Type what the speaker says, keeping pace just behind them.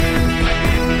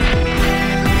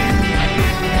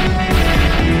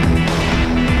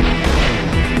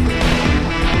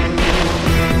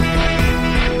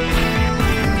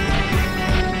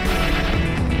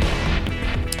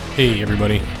Hey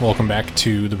everybody, welcome back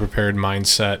to the Prepared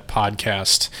Mindset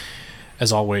podcast.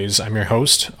 As always, I'm your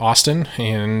host, Austin,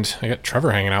 and I got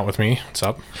Trevor hanging out with me. What's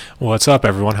up? What's up,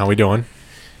 everyone? How we doing?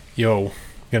 Yo,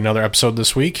 got another episode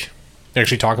this week. We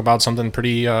actually talk about something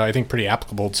pretty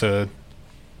applicable to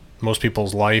most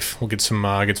people's life. We'll get some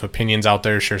opinions out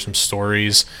there, share some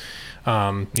stories.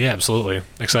 Yeah, absolutely.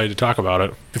 Excited to talk about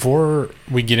it. Before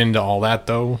we get into all that,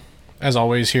 though, as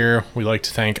always here, we like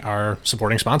to thank our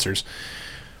supporting sponsors.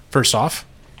 First off,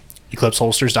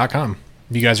 eclipseholsters.com.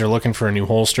 If you guys are looking for a new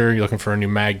holster, you're looking for a new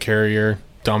mag carrier,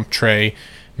 dump tray,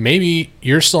 maybe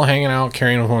you're still hanging out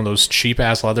carrying one of those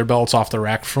cheap-ass leather belts off the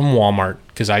rack from Walmart,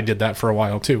 because I did that for a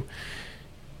while too.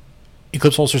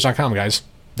 eclipseholsters.com, guys.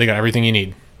 They got everything you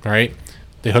need, all right?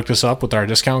 They hooked us up with our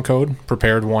discount code,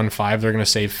 Prepared15. They're going to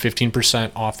save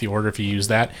 15% off the order if you use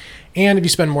that. And if you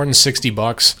spend more than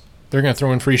 $60, they're going to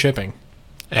throw in free shipping.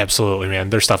 Absolutely, man.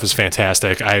 Their stuff is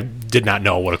fantastic. I did not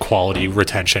know what a quality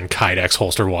retention Kydex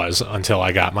holster was until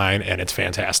I got mine, and it's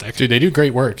fantastic. Dude, they do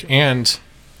great work, and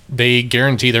they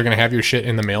guarantee they're going to have your shit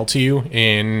in the mail to you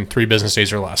in 3 business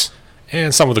days or less.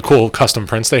 And some of the cool custom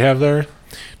prints they have there.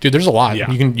 Dude, there's a lot.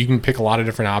 Yeah. You can pick a lot of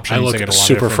different options. I look they get a lot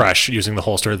super of fresh using the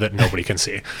holster that nobody can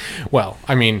see. Well,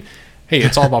 I mean, hey,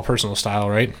 it's all about personal style,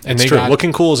 right? And It's true.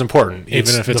 Looking cool is important,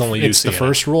 even if it's only you It's the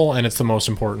first rule, and it's the most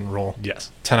important rule.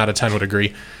 Yes. 10 out of 10 would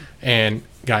agree. And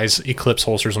guys, Eclipse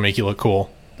holsters will make you look cool,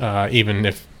 even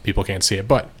if people can't see it.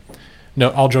 But no,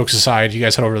 all jokes aside, you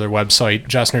guys head over to their website.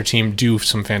 Jess and her team do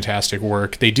some fantastic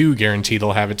work. They do guarantee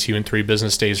they'll have it to you in 3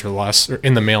 business days or less, or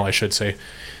in the mail, I should say,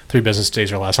 3 business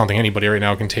days or less. I don't think anybody right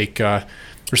now can take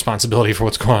responsibility for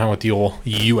what's going on with the old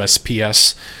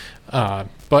USPS.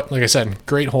 But like I said,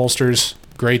 great holsters,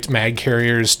 great mag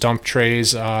carriers, dump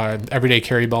trays, everyday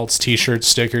carry belts, t-shirts,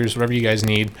 stickers, whatever you guys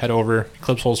need. Head over,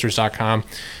 eclipseholsters.com.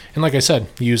 And like I said,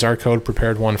 use our code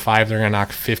Prepared15. They're going to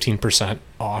knock 15%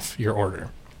 off your order.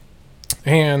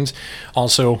 And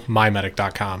also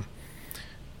mymedic.com.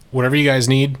 Whatever you guys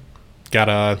need, got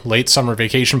a late summer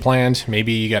vacation planned,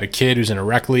 maybe you got a kid who's in a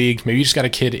rec league, maybe you just got a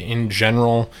kid in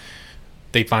general,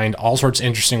 they find all sorts of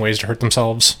interesting ways to hurt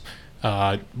themselves.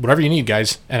 Whatever you need,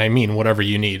 guys, and I mean whatever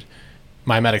you need,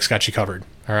 MyMedic's got you covered,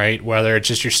 all right? Whether it's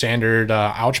just your standard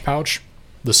ouch pouch,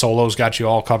 the Solo's got you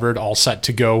all covered, all set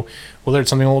to go. Whether it's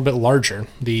something a little bit larger,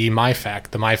 the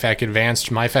MyFac Advanced,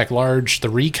 MyFac Large, the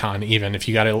Recon even, if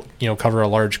you got to cover a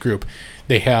large group.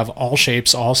 They have all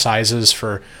shapes, all sizes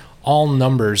for all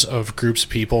numbers of groups of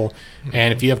people.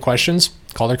 And if you have questions,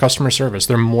 call their customer service.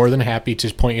 They're more than happy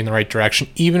to point you in the right direction,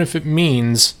 even if it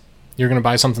means you're going to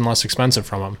buy something less expensive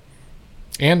from them.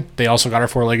 And they also got our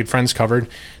 4-legged friends covered.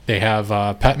 They have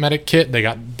a pet medic kit. They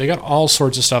got all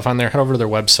sorts of stuff on there. Head over to their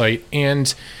website,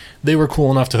 and they were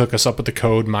cool enough to hook us up with the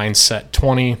code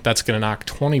Mindset20. That's going to knock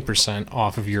 20%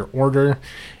 off of your order.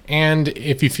 And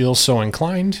if you feel so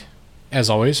inclined, as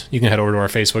always, you can head over to our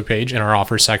Facebook page in our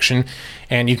offer section,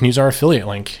 and you can use our affiliate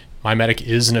link. MyMedic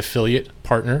is an affiliate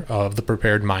partner of the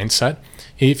Prepared Mindset.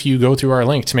 If you go through our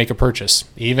link to make a purchase,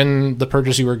 even the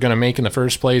purchase you were going to make in the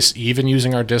first place, even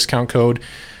using our discount code,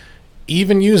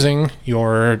 even using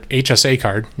your HSA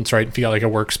card, that's right, if you got like a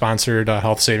work-sponsored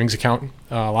health savings account,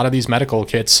 a lot of these medical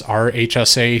kits are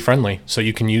HSA friendly, so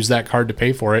you can use that card to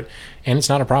pay for it, and it's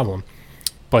not a problem.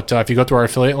 But if you go through our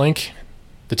affiliate link,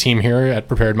 the team here at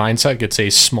Prepared Mindset gets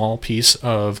a small piece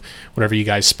of whatever you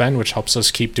guys spend, which helps us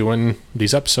keep doing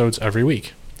these episodes every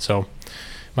week. So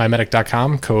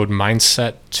mymedic.com, code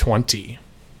Mindset20.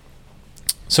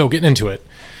 So getting into it.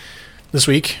 This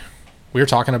week, we're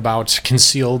talking about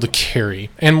concealed carry.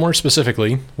 And more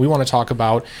specifically, we want to talk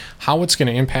about how it's going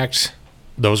to impact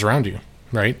those around you,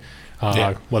 right?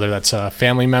 Whether that's a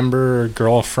family member,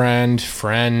 girlfriend,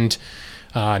 friend,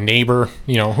 neighbor,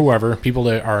 whoever, people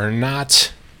that are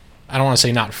not, I don't want to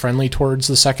say not friendly towards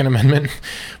the Second Amendment,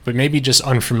 but maybe just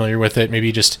unfamiliar with it,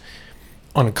 maybe just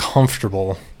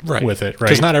uncomfortable with it, right?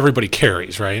 Because not everybody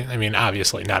carries, right? I mean,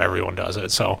 obviously, not everyone does it.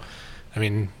 So, I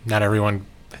mean, not everyone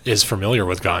is familiar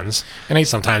with guns, and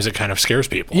sometimes it kind of scares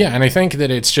people. Yeah, and I think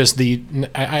that it's just I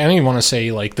don't even want to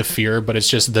say like the fear, but it's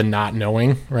just the not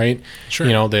knowing, right?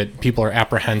 Sure. That people are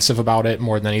apprehensive about it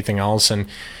more than anything else, and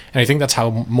I think that's how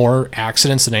more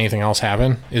accidents than anything else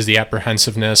happen, is the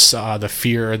apprehensiveness, the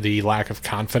fear, the lack of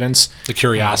confidence. The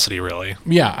curiosity, really.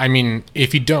 Yeah, I mean,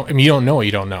 if you don't, you don't know,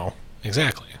 you don't know.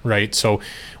 Exactly. Right? So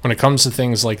when it comes to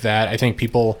things like that, I think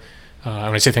people, when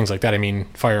I say things like that, I mean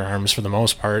firearms for the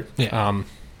most part. Yeah.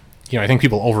 I think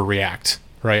people overreact,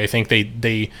 right? I think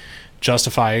they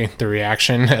justify the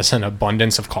reaction as an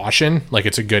abundance of caution, like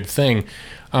it's a good thing.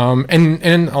 And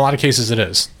in a lot of cases it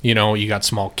is. You got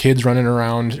small kids running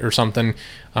around or something.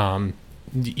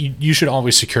 you should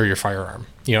always secure your firearm.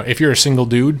 If you're a single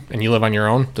dude and you live on your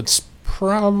own, that's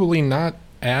probably not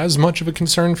as much of a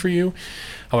concern for you.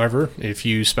 However, if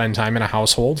you spend time in a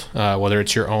household, whether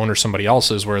it's your own or somebody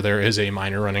else's, where there is a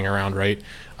minor running around, right,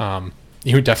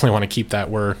 you would definitely want to keep that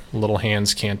where little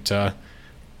hands can't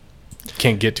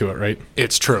get to it, right?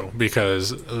 It's true,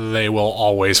 because they will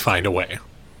always find a way.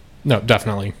 No,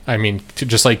 definitely. I mean,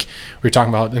 just like we were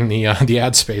talking about in the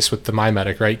ad space with the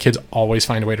MyMedic, right? Kids always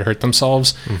find a way to hurt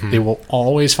themselves. Mm-hmm. They will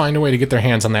always find a way to get their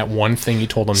hands on that one thing you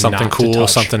told them something not cool, to touch.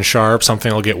 Something sharp,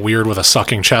 something will get weird with a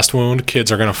sucking chest wound.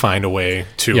 Kids are going to find a way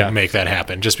to make that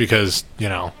happen, just because,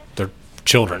 they're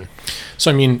children. So,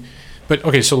 I mean, but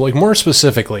okay, so like more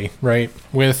specifically, right,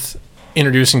 with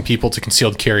introducing people to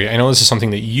concealed carry. I know this is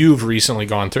something that you've recently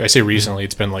gone through. I say recently,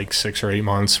 it's been like 6 or 8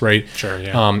 months, right? Sure,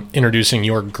 yeah. Introducing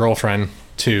your girlfriend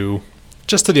to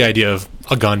the idea of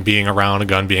a gun being around, a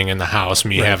gun being in the house,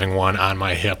 me having one on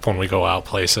my hip when we go out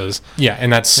places. Yeah,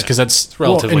 and that's because that's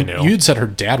relatively new. You'd said her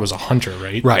dad was a hunter,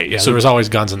 right? Right, yeah. So there was always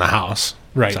guns in the house.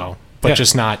 Right. So, but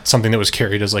just not something that was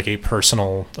carried as like a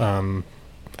personal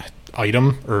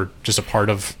item or just a part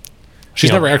of...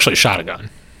 She's never actually shot a gun.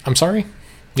 I'm sorry?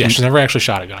 Yeah, she's never actually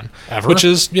shot a gun. Ever? Which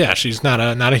is, she's not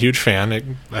a huge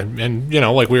fan. And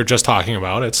like we were just talking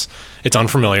about, it's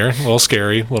unfamiliar, a little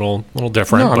scary, a little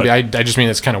different. No, I just mean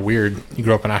it's kind of weird. You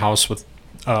grew up in a house with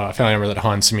a family member that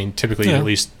hunts. I mean, typically you at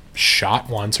least shot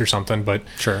once or something, but...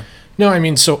 Sure. No, I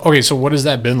mean, so what has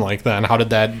that been like then? How did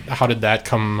that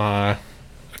come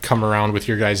around with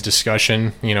your guys'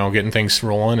 discussion, getting things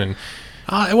rolling? And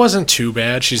it wasn't too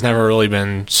bad. She's never really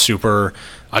been super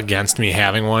against me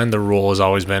having one. The rule has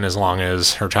always been, as long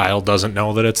as her child doesn't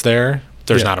know that it's there,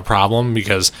 there's not a problem,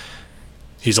 because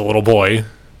he's a little boy,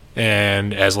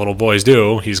 and as little boys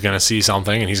do, he's going to see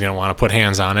something and he's going to want to put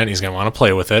hands on it, and he's going to want to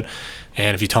play with it.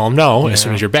 And if you tell him no, as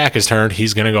soon as your back is turned,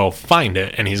 he's going to go find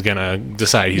it, and he's going to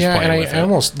decide he's playing with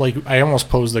it. I almost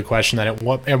posed the question that at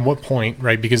what point,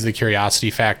 right, because of the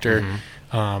curiosity factor,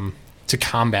 to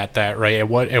combat that, right, at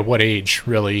what age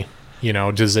really,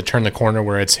 does it turn the corner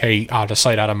where it's, hey, out of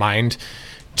sight, out of mind,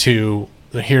 to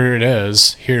here it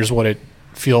is, here's what it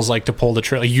feels like to pull the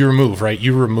trigger. Like,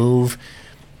 you remove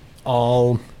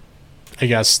all, I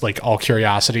guess, like all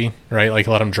curiosity, right? Like,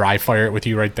 let them dry fire it with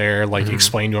you right there. Like,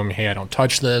 explain to them, hey, I don't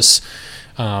touch this.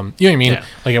 You know what I mean? Yeah.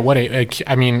 Like, at what age?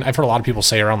 I mean, I've heard a lot of people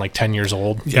say around like 10 years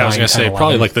old. Yeah, 9, I was going to say 11.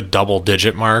 Probably like the double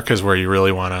digit mark is where you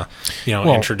really want to,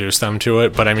 introduce them to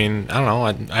it. But I mean, I don't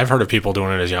know. I've heard of people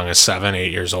doing it as young as 7,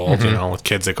 8 years old, with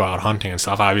kids that go out hunting and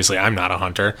stuff. Obviously, I'm not a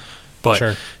hunter.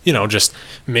 But, just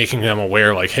making them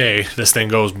aware, like, hey, this thing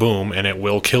goes boom and it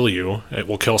will kill you. It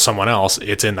will kill someone else.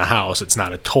 It's in the house. It's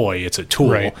not a toy. It's a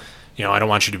tool. Right. I don't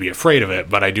want you to be afraid of it,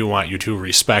 but I do want you to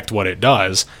respect what it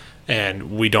does.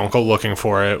 And we don't go looking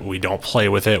for it. We don't play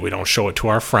with it. We don't show it to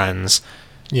our friends.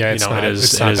 Yeah, it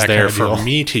is there for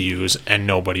me to use and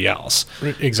nobody else.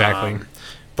 Exactly.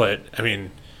 But, I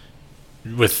mean,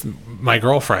 with my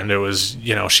girlfriend, it was,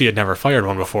 she had never fired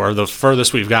one before. The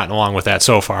furthest we've gotten along with that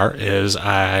so far is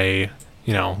I,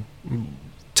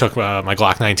 took my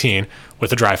Glock 19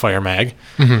 with a dry fire mag,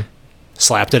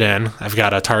 slapped it in. I've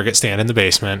got a target stand in the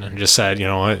basement, and just said,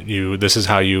 this is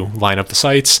how you line up the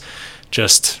sights.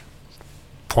 Just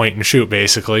point and shoot,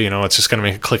 basically. It's just going to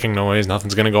make a clicking noise.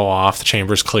 Nothing's going to go off. The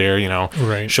chamber's clear.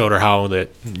 Right. Showed her how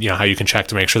how you can check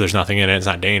to make sure there's nothing in it. It's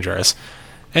not dangerous.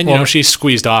 And she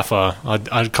squeezed off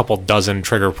a couple dozen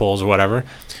trigger pulls or whatever,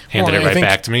 handed it right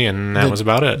back to me, and that was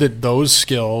about it. Those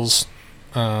skills,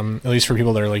 at least for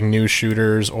people that are like new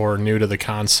shooters or new to the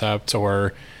concept,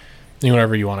 or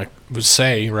whatever you want to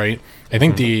say, right? I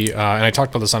think and I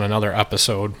talked about this on another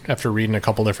episode after reading a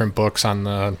couple different books on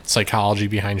the psychology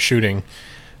behind shooting.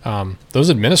 Those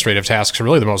administrative tasks are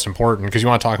really the most important, because you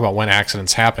want to talk about when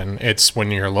accidents happen. It's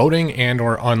when you're loading and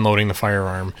or unloading the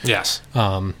firearm. Yes.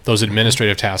 Those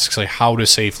administrative tasks, like how to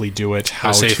safely do it, how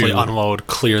to safely unload,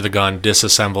 clear the gun,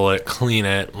 disassemble it, clean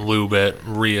it, lube it,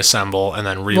 reassemble, and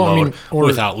then reload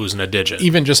without losing a digit.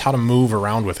 Even just how to move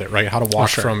around with it, right? How to walk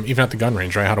from, even at the gun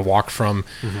range, right? How to walk from,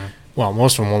 well,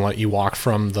 most of them won't let you walk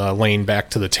from the lane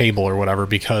back to the table or whatever,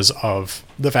 because of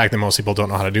the fact that most people don't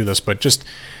know how to do this, but just,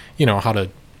 how to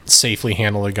safely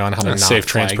handle a gun, how to not safe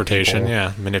transportation,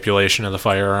 manipulation of the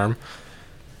firearm.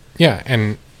 Yeah,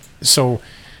 and so,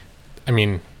 I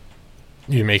mean,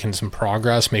 you making some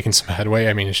progress, making some headway?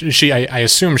 I mean, I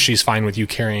assume she's fine with you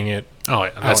carrying it. Oh,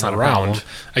 yeah, that's not around.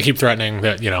 I keep threatening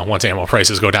that, once ammo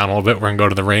prices go down a little bit, we're going to go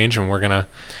to the range and we're going to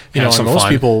have some most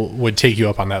fun. people would take you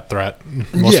up on that threat.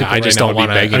 I just don't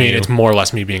want to. I mean, it's more or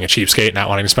less me being a cheapskate, not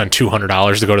wanting to spend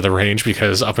 $200 to go to the range,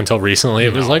 because up until recently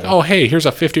it was like, oh, hey, here's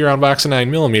a 50-round box of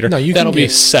 9mm. No, that'll be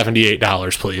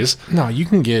 $78, please. No, you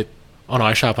can get... Oh, no,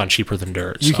 I shop on cheaper than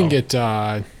dirt. You can get...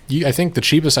 I think the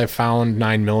cheapest I found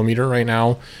 9mm right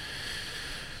now,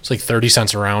 it's like 30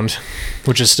 cents a round,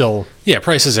 which is still... Yeah,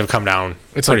 prices have come down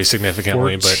pretty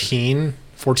significantly.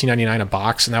 $14.99 a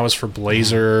box, and that was for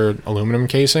Blazer aluminum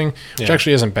casing, which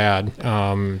actually isn't bad.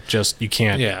 Just you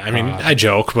can't... Yeah, I mean, I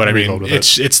joke, but I mean,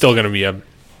 it's still going to be a $50,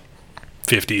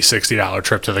 $60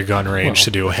 trip to the gun range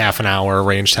to do half an hour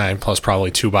range time plus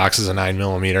probably 2 boxes of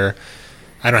 9mm.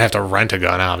 I don't have to rent a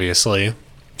gun, obviously.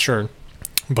 Sure.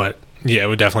 But, yeah, it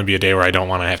would definitely be a day where I don't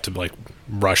want to have to,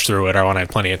 rush through it. I want to have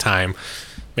plenty of time.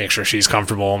 Make sure she's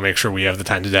comfortable, make sure we have the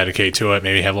time to dedicate to it,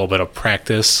 maybe have a little bit of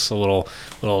practice, a little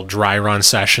dry run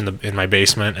session in my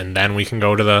basement, and then we can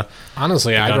go to the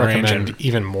Honestly, I'd recommend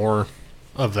even more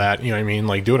of that, you know what I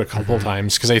mean? Do it a couple of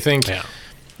times, because I think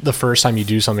the first time you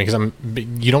do something, because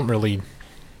you don't really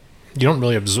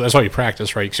absorb, that's why you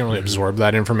practice, right? Because you don't really absorb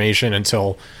that information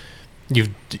until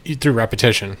through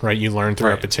repetition, right? You learn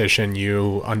through repetition,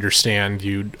 you understand,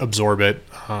 you absorb it,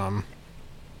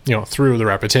 through the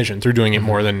repetition, through doing it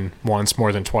more than once,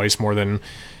 more than twice, more than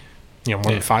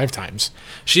 5 times.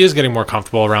 She is getting more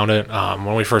comfortable around it.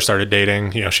 When we first started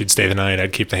dating, she'd stay the night.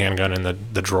 I'd keep the handgun in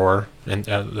the drawer in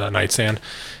the nightstand.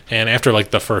 And after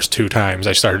the first 2 times,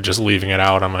 I started just leaving it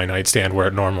out on my nightstand where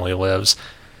it normally lives.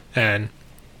 And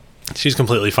she's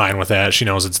completely fine with that. She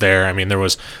knows it's there. I mean,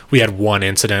 we had one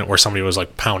incident where somebody was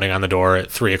pounding on the door at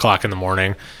 3:00 in the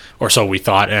morning, or so we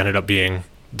thought. It ended up being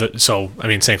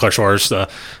St. Clair Shores, the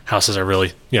houses are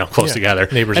really, close together.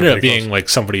 Neighbors ended up being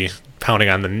somebody pounding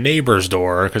on the neighbor's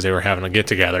door because they were having a get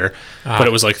together. But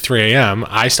it was 3 a.m.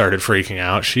 I started freaking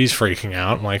out. She's freaking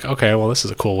out. I'm like, okay, well, this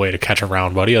is a cool way to catch a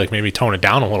round, buddy. Maybe tone it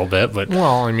down a little bit. But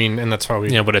and that's why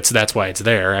we... but that's why it's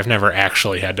there. I've never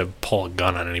actually had to pull a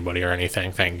gun on anybody or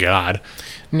anything, thank God.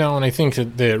 No, and I think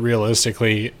that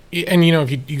realistically, and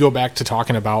if you go back to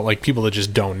talking about people that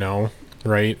just don't know,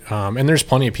 right? And there's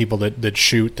plenty of people that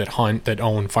shoot, that hunt, that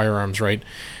own firearms, right?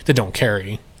 That don't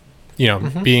carry.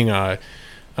 Being a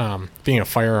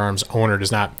firearms owner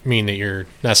does not mean that you're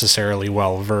necessarily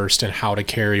well versed in how to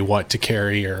carry, what to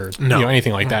carry, or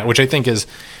anything like that. Which I think is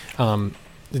an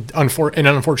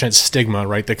unfortunate stigma,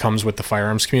 right, that comes with the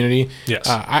firearms community. Yes,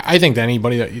 I think that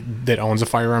anybody that owns a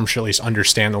firearm should at least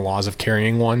understand the laws of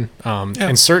carrying one,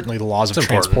 and certainly the laws of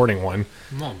transporting one.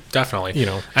 Well, definitely.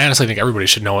 I honestly think everybody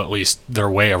should know at least their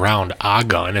way around a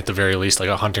gun, at the very least, like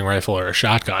a hunting rifle or a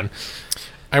shotgun.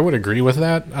 I would agree with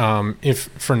that. If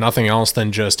for nothing else,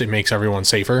 then just it makes everyone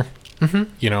safer.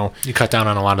 Mm-hmm. You cut down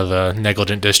on a lot of the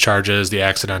negligent discharges, the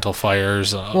accidental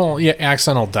fires.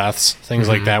 Accidental deaths, things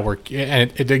like that.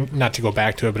 And it not to go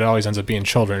back to it, but it always ends up being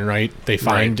children, right? They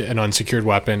find an unsecured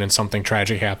weapon and something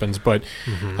tragic happens. But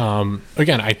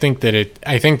again, I think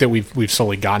that we've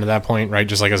slowly gotten to that point, right?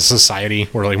 Just as a society,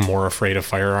 we're more afraid of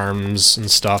firearms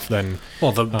and stuff than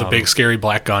the big scary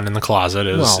black gun in the closet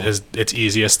is it's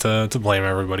easiest to blame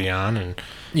everybody on, and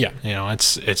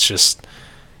it's just.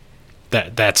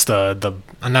 That's the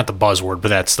not the buzzword, but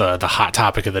that's the hot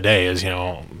topic of the day is,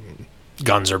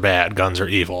 guns are bad, guns are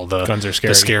evil. Guns are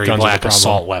scary. The scary guns black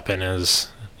assault weapon is,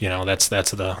 that's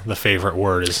the favorite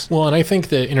word is. Well, and I think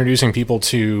that introducing people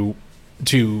to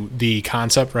the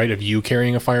concept, right, of you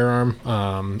carrying a firearm,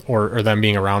 or them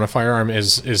being around a firearm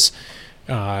is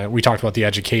we talked about the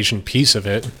education piece of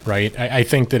it, right? I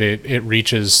think that it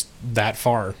reaches that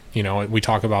far. We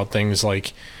talk about things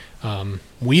like,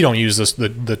 we don't use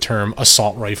the term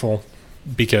assault rifle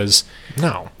because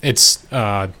it's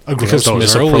a gross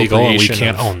those are illegal and we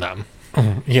can't own them.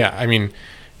 Yeah, I mean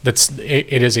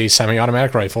it is a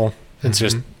semi-automatic rifle. It's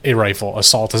just a rifle.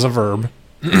 Assault is a verb,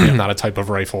 not a type of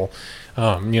rifle.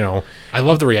 I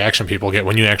love the reaction people get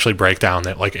when you actually break down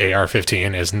that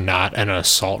AR-15 is not an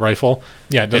assault rifle.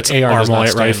 Yeah, it's an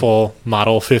Armalite rifle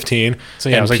model 15. So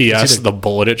and P.S. the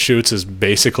bullet it shoots is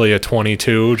basically a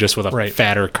 22, just with a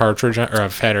fatter cartridge or a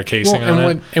fatter casing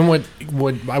on it. And what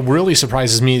really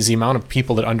surprises me is the amount of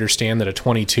people that understand that a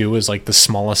 22 is the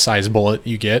smallest size bullet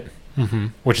you get. Mm-hmm.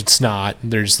 Which it's not.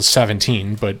 There's the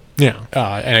 17, but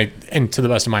and to the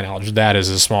best of my knowledge, that is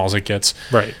as small as it gets.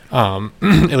 Right.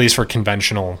 At least for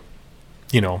conventional,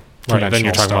 Right. Then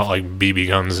you're talking about BB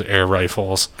guns, air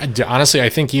rifles. Honestly, I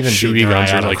think even BB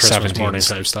guns are 17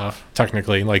 type stuff.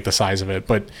 Technically, the size of it,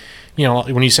 but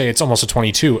when you say it's almost a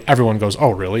 22, everyone goes,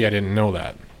 "Oh, really? I didn't know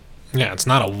that." Yeah, it's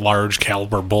not a large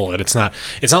caliber bullet. It's not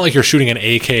like you're shooting an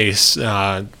AK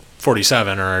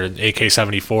 47 or an AK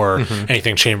 74,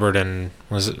 anything chambered in,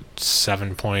 was it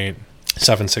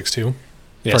 7.762?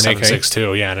 Yeah,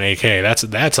 7.62. Yeah, an AK.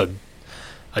 That's a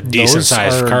decent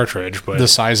sized cartridge, but the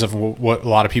size of what a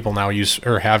lot of people now use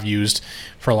or have used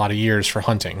for a lot of years for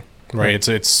hunting. Right,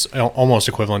 it's almost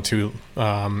equivalent to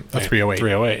a 308.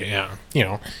 308,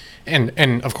 yeah.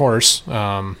 And of course,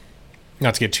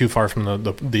 not to get too far from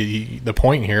the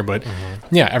point here, but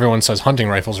yeah, everyone says hunting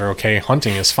rifles are okay.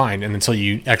 Hunting is fine, and until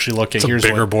you actually look at here's a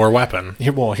bigger bore weapon.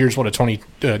 Here's what a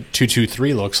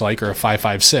 223 looks like, or a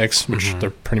 5.56, which they're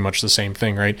pretty much the same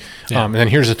thing, right? Yeah. And then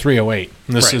here's a 308.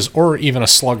 And this is, or even a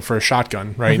slug for a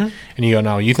shotgun, right? And you go,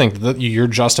 now you think that you're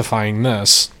justifying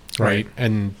this. Right.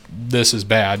 And this is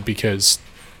bad because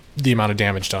the amount of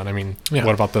damage done. I mean,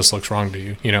 what about this looks wrong to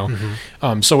you?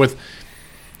 So with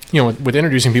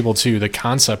introducing people to the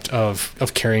concept of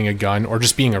carrying a gun or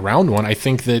just being around one, I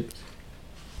think that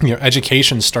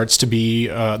education starts to be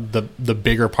the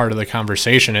bigger part of the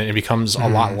conversation, and it becomes a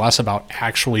lot less about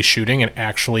actually shooting and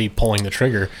actually pulling the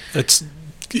trigger.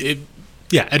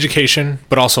 Education,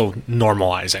 but also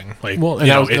normalizing. Like,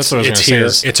 that's what I was here.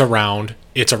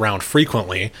 It's around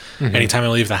frequently. Anytime I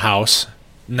leave the house,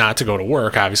 not to go to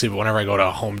work, obviously, but whenever I go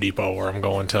to Home Depot or I'm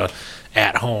going to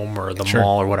at home or the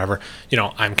mall or whatever,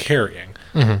 I'm carrying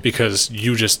because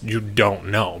you don't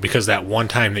know, because that one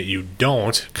time that you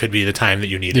don't could be the time that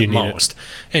you need it most.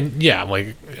 And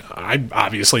I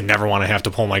obviously never want to have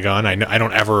to pull my gun. I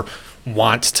don't ever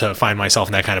want to find myself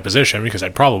in that kind of position, because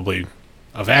I'd probably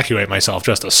evacuate myself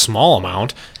just a small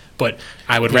amount. But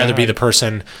I would rather be the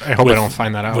person, I hope I don't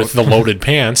find that out, with the loaded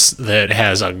pants that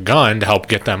has a gun to help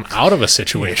get them out of a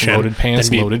situation. Loaded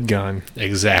pants, loaded gun.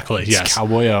 Exactly. Yes.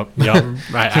 Cowboy up. Yep.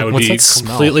 I would be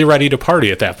completely ready to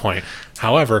party at that point.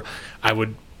 However, I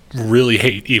would really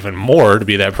hate even more to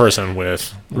be that person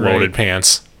with loaded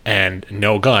pants and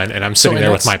no gun, and I'm sitting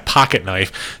there with my pocket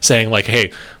knife saying, like,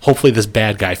 hey, hopefully this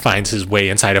bad guy finds his way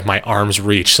inside of my arm's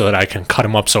reach so that I can cut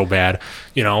him up so bad,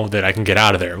 that I can get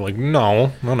out of there. Like,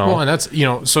 no. Well, and that's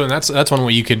one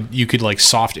way you could like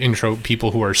soft intro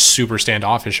people who are super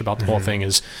standoffish about the whole thing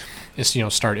is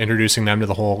start introducing them to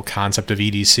the whole concept of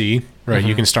EDC, right?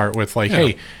 You can start with like,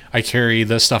 hey, I carry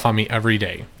this stuff on me every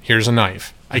day. Here's a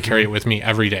knife. I carry it with me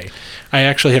every day. I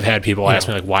actually have had people ask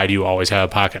me, like, why do you always have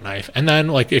a pocket knife? And then,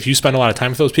 like, if you spend a lot of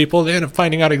time with those people, they end up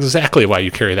finding out exactly why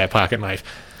you carry that pocket knife.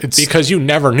 It's because you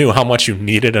never knew how much you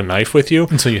needed a knife with you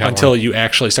until you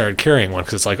actually started carrying one.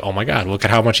 Because it's like, oh my God, look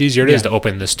at how much easier it is to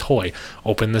open this toy,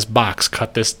 open this box,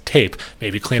 cut this tape,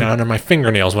 maybe clean out under my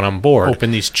fingernails when I'm bored.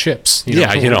 Open these chips.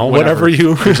 Whatever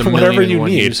you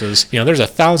need. Uses. There's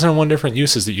 1,001 different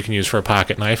uses that you can use for a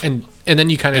pocket knife. And then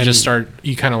you kind of sort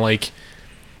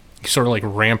of like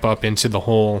ramp up into the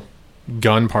whole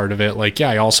gun part of it. Like,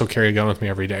 I also carry a gun with me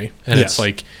every day. And it's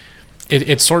like,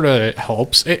 it sort of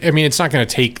helps. I mean, it's not going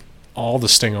to take all the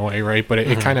sting away, right? But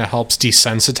it kind of helps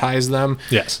desensitize them.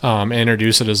 Yes. And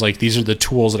introduce it as like, these are the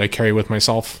tools that I carry with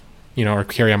myself, or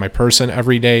carry on my person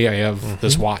every day. I have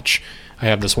this watch. I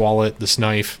have this wallet, this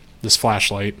knife, this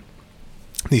flashlight,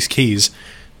 these keys,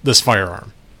 this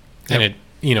firearm. And then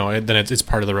it's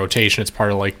part of the rotation. It's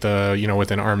part of like the,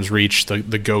 within arm's reach, the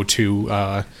go-to,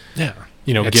 get up.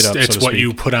 It's what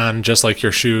you put on, just like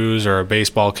your shoes or a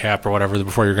baseball cap or whatever,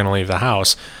 before you're going to leave the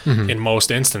house. In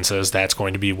most instances, that's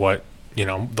going to be what,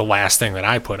 the last thing that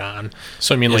I put on.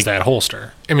 So, I mean, is that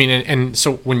holster. I mean, and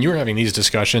so when you're having these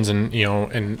discussions and,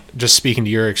 and just speaking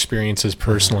to your experiences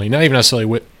personally, not even necessarily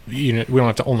with, we don't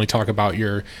have to only talk about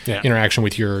your interaction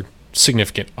with your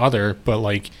significant other, but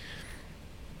like,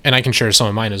 and I can share some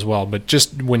of mine as well, but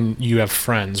just when you have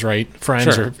friends, right?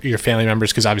 Friends or your family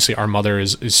members, because obviously our mother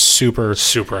is super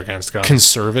against guns.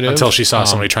 Conservative. Until she saw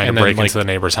somebody trying to break into the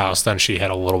neighbor's house, then she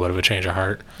had a little bit of a change of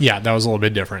heart. Yeah, that was a little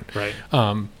bit different. Right.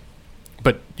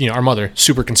 But, our mother,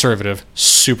 super conservative,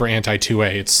 super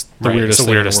anti-2A. It's the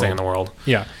weirdest thing in the world.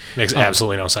 Yeah. Makes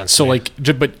absolutely no sense. So,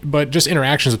 but just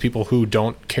interactions with people who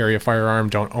don't carry a firearm,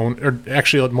 don't own, or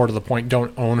actually more to the point,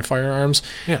 don't own firearms.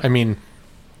 Yeah. I mean,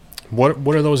 what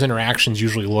are those interactions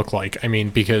usually look like? I mean,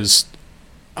 because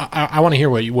I want to hear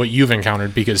what you've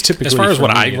encountered, because typically, as far as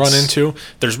what I run into,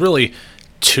 there's really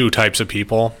two types of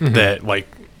people that, like,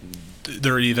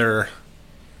 they're either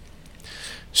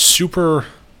super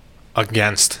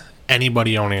against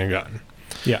anybody owning a gun.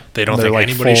 Yeah. They don't They're think like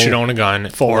anybody full- should own a gun,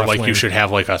 full or left like wing. you should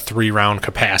have like a 3-round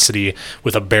capacity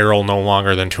with a barrel no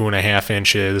longer than 2.5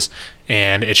 inches,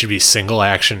 and it should be single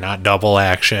action, not double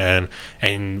action,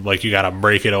 and like you got to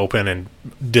break it open and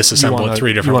disassemble it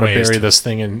 3 different ways. You want to bury this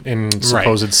thing in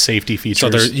supposed safety features. So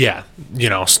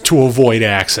there's, to avoid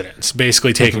accidents,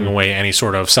 basically taking away any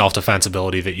sort of self-defense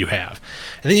ability that you have.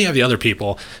 And then you have the other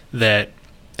people that,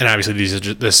 and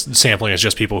obviously this sampling is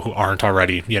just people who aren't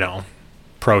already,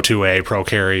 pro 2A, pro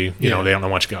carry, they don't know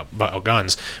much about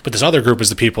guns. But this other group is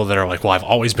the people that are like, well, I've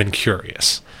always been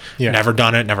curious. Yeah. Never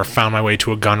done it, never found my way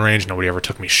to a gun range. Nobody ever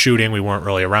took me shooting. We weren't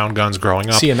really around guns growing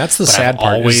up. See, and that's the sad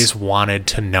part. I've always wanted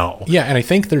to know. Yeah, and I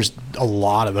think there's a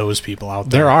lot of those people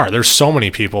out there. There's so many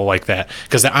people like that.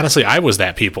 Because honestly, I was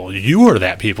that people. You were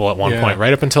that people at one point,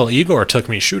 right up until Igor took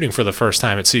me shooting for the first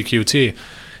time at CQT.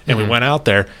 And we went out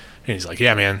there, and he's like,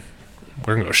 yeah, man,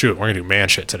 we're going to go shoot. We're going to do man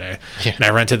shit today. Yeah. And I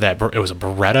rented that. It was a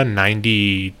Beretta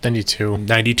 92.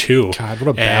 God, what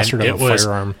a bastard of a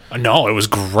firearm. No, it was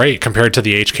great compared to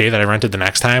the HK that I rented the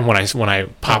next time. When I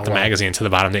popped the magazine to the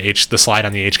bottom, the slide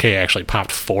on the HK actually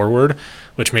popped forward,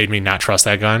 which made me not trust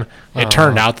that gun. It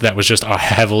turned out that was just a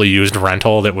heavily used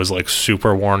rental that was like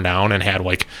super worn down and had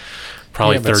like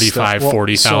probably 35,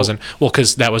 40,000. Well,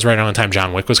 because that was right around the time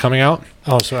John Wick was coming out.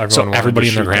 Oh, so everybody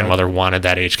and their grandmother wanted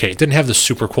that HK. It didn't have the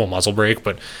super cool muzzle brake,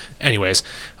 but anyways,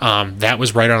 that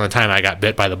was right around the time I got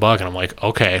bit by the bug, and I'm like,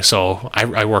 okay, so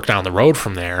I worked down the road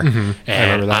from there,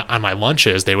 and on my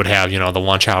lunches, they would have, the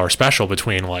lunch hour special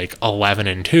between like 11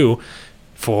 and 2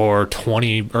 for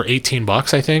 20 or 18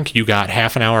 bucks, I think. You got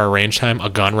half an hour of range time, a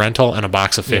gun rental, and a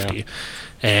box of 50. Yeah.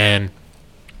 And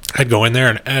I'd go in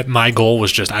there, and my goal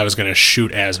was just I was going to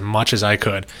shoot as much as I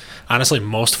could. Honestly,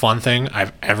 most fun thing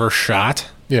I've ever shot.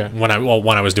 Yeah. When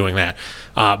I was doing that,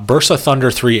 Bursa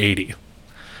Thunder 380.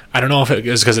 I don't know if it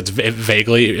is because it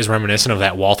vaguely is reminiscent of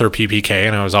that Walther PPK,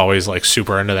 and I was always like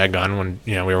super into that gun when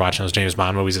we were watching those James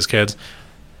Bond movies as kids.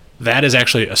 That is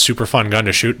actually a super fun gun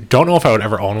to shoot. Don't know if I would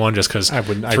ever own one just because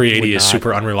 380 is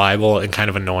super unreliable and kind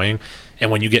of annoying. And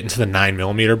when you get into the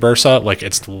 9mm Bursa, like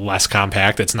it's less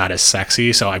compact, it's not as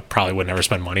sexy, so I probably would never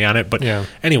spend money on it. But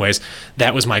anyways,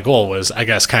 that was my goal, was I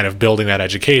guess kind of building that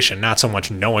education, not so much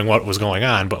knowing what was going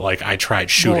on, but like I tried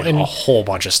shooting a whole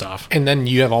bunch of stuff. And then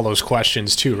you have all those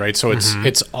questions too, right? So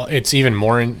it's even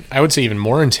more, I would say even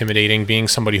more intimidating being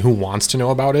somebody who wants to know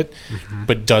about it,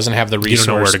 but doesn't have the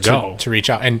resource to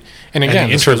reach out. And again,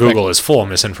 Google is full of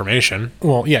misinformation.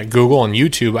 Well, yeah, Google and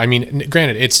YouTube. I mean,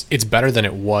 granted, it's better than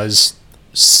it was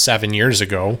 7 years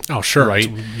ago. Oh, sure.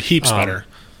 Right? It's heaps better.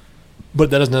 But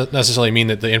that doesn't necessarily mean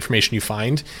that the information you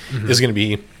find is going to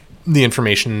be the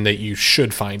information that you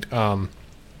should find.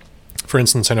 For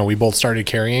instance, I know we both started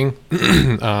carrying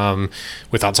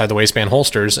with outside the waistband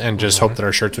holsters and just hoped that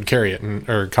our shirts would carry it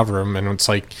or cover them. And it's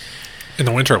like, in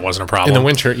the winter, it wasn't a problem. In the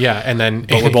winter, yeah. And then,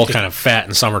 but we're both kind of fat,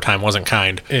 and summertime wasn't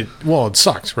kind. It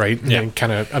sucked, right? Yeah. And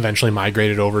kind of eventually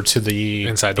migrated over to the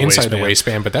inside the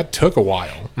waistband, but that took a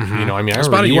while. I mean, it was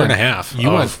about a year and a half. It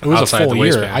was a full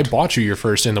year. I bought you your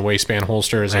first in the waistband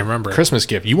holster as a Christmas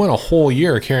gift. You went a whole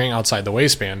year carrying outside the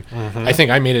waistband. I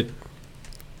think I made it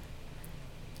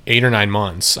 8 or 9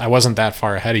 months. I wasn't that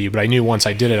far ahead of you, but I knew once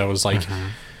I did it, I was like,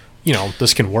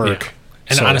 this can work. Yeah.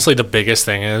 And honestly, the biggest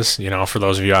thing is, for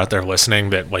those of you out there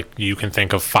listening, that like you can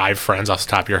think of 5 friends off the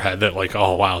top of your head that like,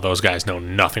 oh wow, those guys know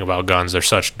nothing about guns. They're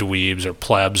such dweebs or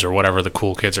plebs or whatever the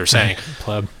cool kids are saying.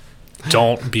 Pleb.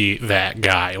 Don't be that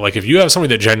guy. Like if you have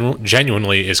somebody that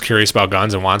genuinely is curious about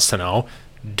guns and wants to know,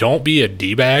 don't be a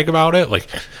d-bag about it. Like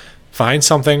find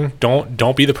something.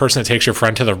 Don't be the person that takes your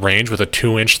friend to the range with a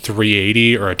 2-inch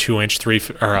 380 or a 2-inch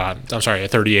a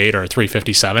 38 or a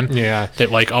 357. Yeah.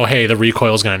 That like, oh hey, the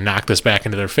recoil is going to knock this back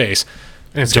into their face.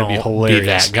 And it's going to be hilarious. Be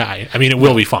that guy. I mean, it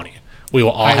will be funny. We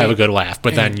will all have a good laugh,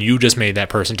 but then you just made that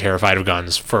person terrified of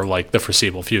guns for like the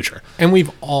foreseeable future. And we've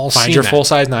all find your full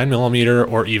size 9mm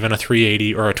or even a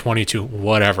 380 or a 22,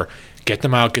 whatever. Get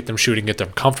them out, get them shooting, get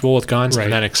them comfortable with guns,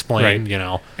 and then explain,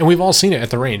 And we've all seen it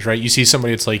at the range, right? You see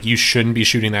somebody that's like, you shouldn't be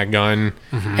shooting that gun,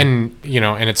 and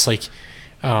and it's like,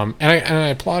 and I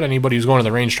applaud anybody who's going to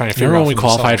the range trying to figure out. Remember when we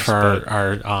qualified for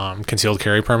our concealed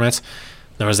carry permits?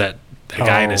 There was that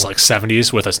guy in his like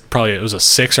 70s with it was a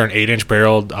 6 or an 8-inch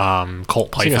barreled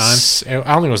Colt Python. I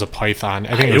don't think it was a Python.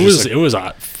 I think it was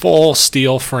a full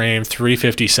steel frame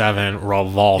 357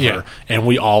 revolver, and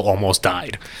we all almost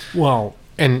died. Well.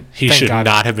 And he should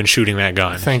not have been shooting that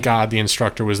gun. Thank God the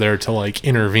instructor was there to like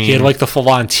intervene. He had like the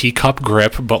full-on teacup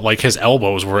grip, but like his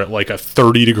elbows were at like a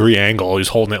 30-degree angle. He was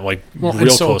holding it like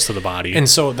real close to the body. And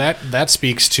so that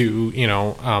speaks to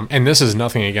and this is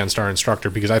nothing against our instructor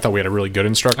because I thought we had a really good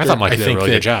instructor. I thought Mike did a really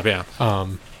good job. Yeah.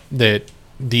 That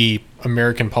the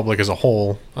American public as a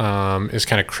whole is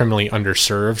kind of criminally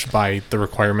underserved by the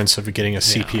requirements of getting a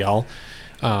CPL.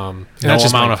 No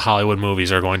amount of Hollywood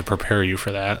movies are going to prepare you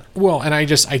for that. Well, and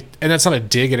and that's not a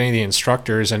dig at any of the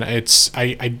instructors, and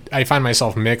I find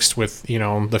myself mixed with,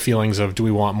 the feelings of, do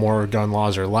we want more gun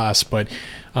laws or less? But,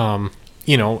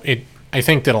 I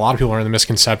think that a lot of people are in the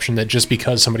misconception that just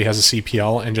because somebody has a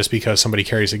CPL and just because somebody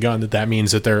carries a gun, that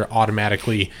means that they're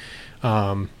automatically,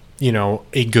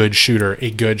 a good shooter,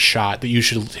 a good shot, that you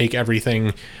should take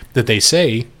everything that they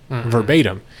say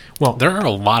verbatim. Well, there are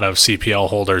a lot of CPL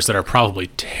holders that are probably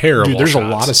terrible. Dude, there's shots. a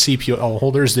lot of CPL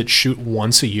holders that shoot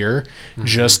once a year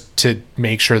just to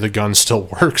make sure the gun still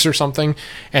works or something,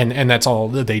 and that's all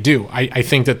that they do. I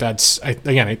think that's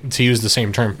again, to use the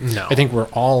same term. No. I think we're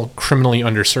all criminally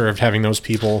underserved having those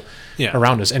people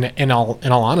around us. And in all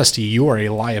honesty, you are a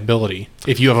liability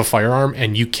if you have a firearm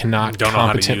and you cannot don't know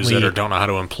how to use it or don't know how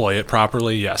to employ it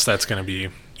properly. Yes, that's going to be.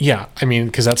 Yeah, I mean,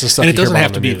 because that's the stuff. And it doesn't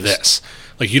have to be this.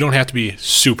 Like, you don't have to be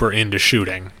super into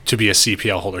shooting to be a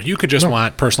CPL holder. You could just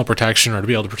want personal protection or to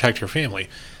be able to protect your family.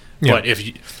 Yeah. But if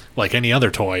you, like any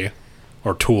other toy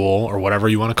or tool or whatever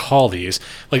you want to call these,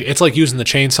 like, it's like using the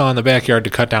chainsaw in the backyard to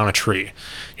cut down a tree.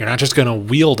 You're not just going to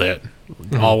wield it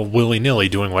all willy-nilly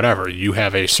doing whatever. You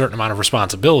have a certain amount of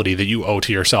responsibility that you owe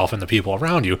to yourself and the people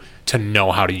around you to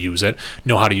know how to use it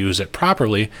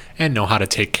properly, and know how to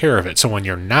take care of it. So when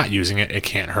you're not using it, it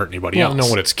can't hurt anybody else. Know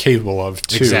what it's capable of,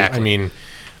 too. Exactly. I mean,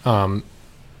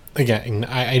 again,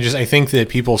 I think that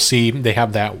people see they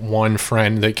have that one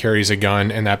friend that carries a gun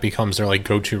and that becomes their like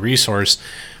go-to resource,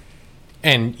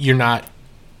 and you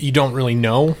don't really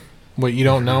know what you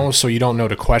don't know, so you don't know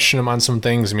to question them on some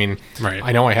things. I mean, right.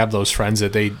 I know I have those friends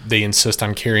that they insist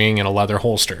on carrying in a leather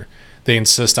holster. They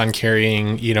insist on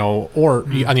carrying, or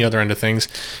on the other end of things,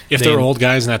 if they're old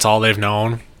guys and that's all they've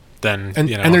known, then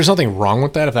and there's nothing wrong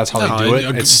with that if that's how they do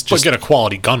it. It's just get a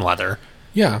quality gun leather.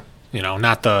 Yeah.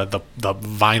 Not the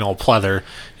vinyl pleather.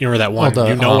 You remember that one?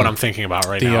 What I'm thinking about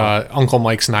right now. The Uncle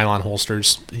Mike's nylon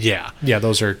holsters. Yeah. Yeah,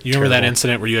 those are You remember that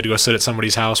incident where you had to go sit at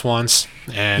somebody's house once,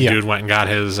 and dude went and got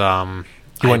his...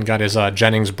 He went and got his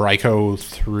Jennings Bryco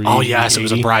 380. Oh, yes, it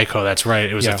was a Bryco. That's right.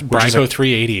 It was a Bryco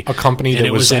 380. A company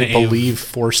that was, I believe,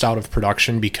 forced out of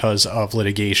production because of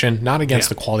litigation. Not against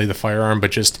the quality of the firearm,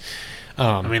 but just...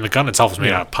 I mean, the gun itself was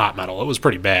made out of pot metal. It was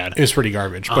pretty bad. It was pretty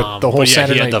garbage. But the whole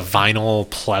Saturday he had the vinyl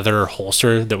pleather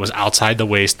holster that was outside the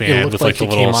waistband with like the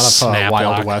little snap a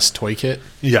Wild lock. West toy kit.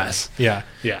 Yes. Yeah.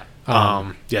 Yeah.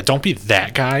 Don't be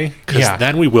that guy, because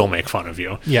then we will make fun of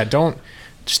you. Yeah. Don't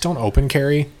open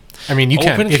carry. I mean, you open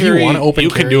can. Carry, if you want to open carry,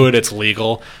 you can do it. It's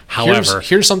legal. However,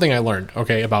 here's something I learned,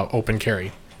 about open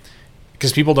carry.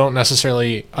 Because people don't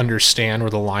necessarily understand where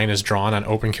the line is drawn on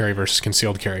open carry versus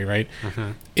concealed carry, right?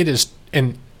 Mm-hmm. It is,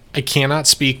 and I cannot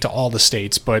speak to all the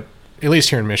states, but at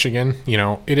least here in Michigan,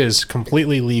 it is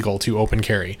completely legal to open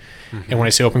carry. Mm-hmm. And when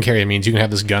I say open carry, it means you can have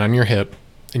this gun on your hip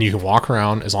and you can walk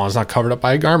around as long as it's not covered up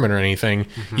by a garment or anything.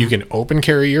 Mm-hmm. You can open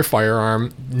carry your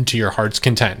firearm to your heart's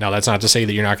content. Now, that's not to say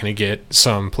that you're not going to get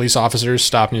some police officers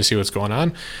stopping you to see what's going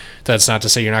on. That's not to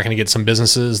say you're not going to get some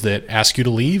businesses that ask you to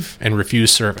leave and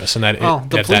refuse service. And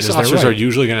the police officers are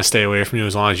usually going to stay away from you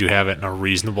as long as you have it in a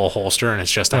reasonable holster and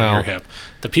it's just on your hip.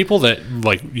 The people that,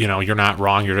 you're not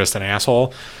wrong, you're just an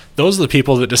asshole, those are the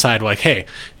people that decide, hey,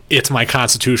 it's my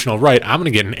constitutional right. I'm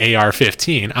going to get an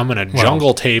AR-15. I'm going to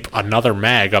jungle tape another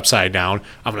mag upside down.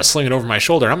 I'm going to sling it over my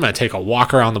shoulder. I'm going to take a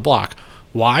walk around the block.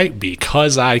 Why?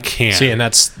 Because I can. See, and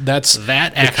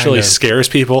that actually scares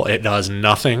people. It does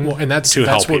nothing. Well, and that's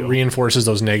what reinforces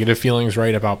those negative feelings,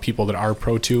 right, about people that are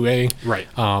pro 2A. Right.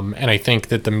 And I think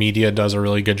that the media does a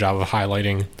really good job of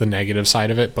highlighting the negative side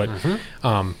of it. But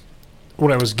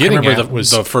what I was getting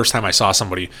was the first time I saw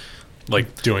somebody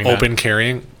doing open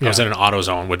carrying. I was in an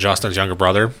AutoZone with Justin's younger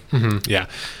brother. Mm-hmm. Yeah.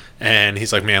 And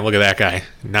he's like, man, look at that guy.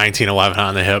 1911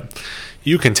 on the hip.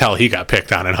 You can tell he got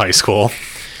picked on in high school.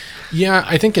 Yeah,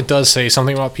 I think it does say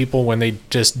something about people when they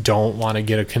just don't want to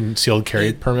get a concealed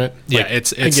carry permit. It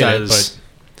says...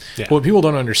 But what people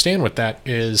don't understand with that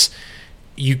is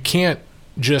you can't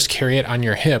just carry it on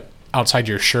your hip outside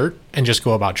your shirt and just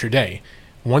go about your day.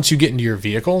 Once you get into your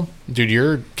vehicle, dude,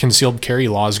 your concealed carry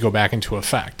laws go back into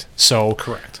effect. So,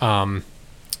 correct.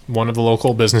 One of the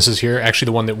local businesses here, actually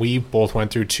the one that we both went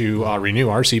through to renew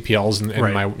our CPLs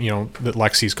and my, that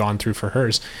Lexi's gone through for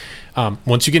hers.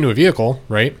 Once you get into a vehicle,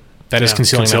 right, that is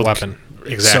concealing that weapon.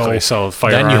 Exactly. So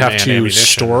firearm then you have to ammunition.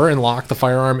 Store and lock the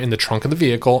firearm in the trunk of the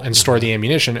vehicle and store the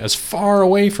ammunition as far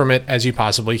away from it as you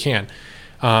possibly can.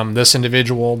 This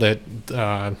individual that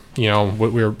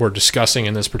what we're discussing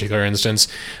in this particular instance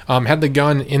had the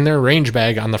gun in their range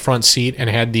bag on the front seat and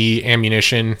had the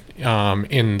ammunition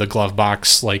in the glove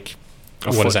box,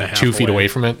 what is that, 2 feet away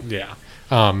from it. Yeah.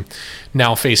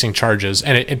 Now facing charges.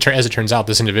 And as it turns out,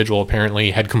 this individual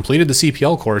apparently had completed the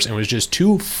CPL course and was just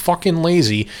too fucking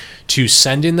lazy to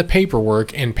send in the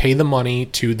paperwork and pay the money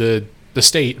to the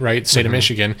state, right? State of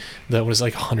Michigan. That was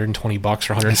like $120 or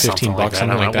 $115, something like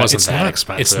that. It wasn't that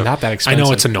expensive. It's not that expensive. I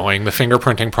know it's annoying. The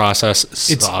fingerprinting process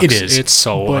sucks. It is. It's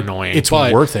so annoying. It's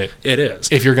worth it. It is.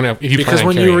 Because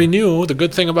when you renew, the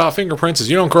good thing about fingerprints is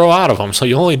you don't grow out of them, so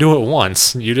you only do it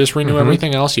once. You just renew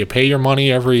everything else. You pay your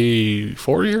money every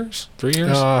 4 years, 3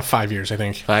 years, 5 years, I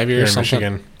think. 5 years, in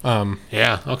Michigan.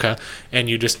 Yeah. Okay. And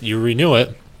you renew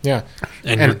it. Yeah,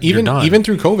 and even done. Even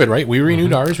through COVID, right? We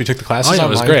renewed ours. We took the classes. It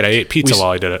was great. I ate pizza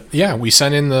while I did it. Yeah, we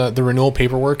sent in the renewal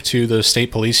paperwork to the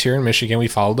state police here in Michigan. We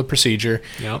followed the procedure,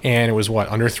 and it was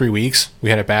under 3 weeks. We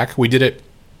had it back. We did it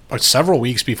several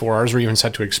weeks before ours were even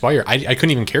set to expire. I couldn't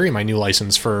even carry my new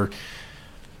license for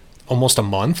almost a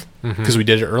month because we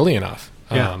did it early enough.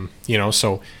 Yeah.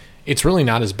 So it's really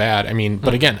not as bad. I mean,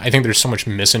 but again, I think there's so much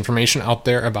misinformation out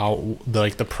there about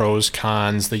the pros,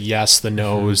 cons, the yes, the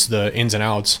no's, the ins and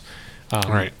outs,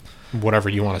 right? Whatever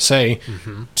you want to say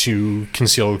to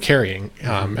concealed carrying.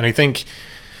 And I think,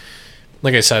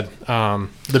 like I said,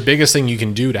 the biggest thing you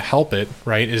can do to help it,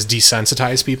 right, is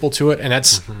desensitize people to it. And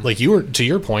that's to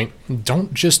your point,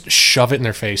 don't just shove it in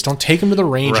their face. Don't take them to the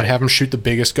range and have them shoot the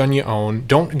biggest gun you own.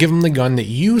 Don't give them the gun that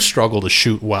you struggle to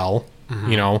shoot well.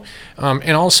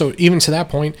 And also, even to that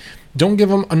point, don't give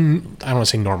them I don't want to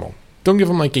say normal. Don't give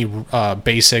them like a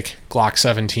basic Glock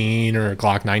 17 or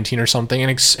Glock 19 or something,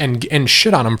 and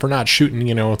shit on them for not shooting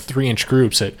 3-inch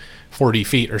groups at 40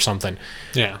 feet or something.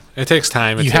 Yeah, it takes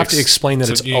time. You have to explain that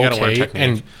it's okay,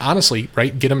 and honestly,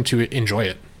 right, get them to enjoy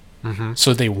it,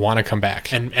 so they want to come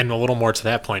back. And a little more to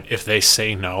that point, if they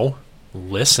say no,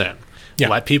 listen. Yeah.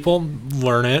 Let people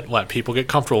learn it. Let people get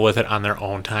comfortable with it on their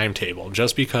own timetable.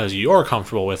 Just because you're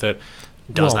comfortable with it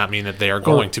does not mean that they are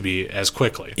going to be as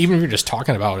quickly. Even if you're just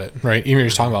talking about it, right? Even if you're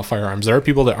just talking about firearms, there are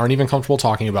people that aren't even comfortable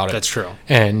talking about it. That's true.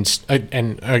 And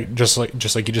just like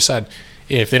you just said,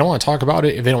 if they don't want to talk about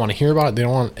it, if they don't want to hear about it, they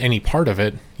don't want any part of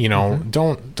it.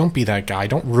 Don't be that guy.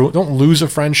 Don't lose a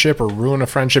friendship or ruin a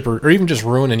friendship or even just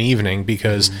ruin an evening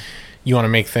because you want to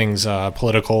make things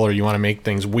political or you want to make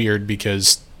things weird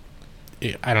because.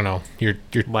 I don't know. Your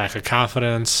lack of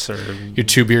confidence, or you're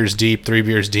 2 beers deep, 3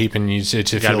 beers deep, and it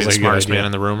just feels like the smartest man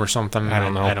in the room or something. I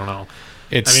don't know. I don't know.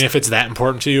 If it's that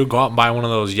important to you, go out and buy one of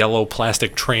those yellow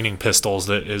plastic training pistols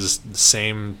that is the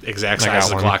same exact size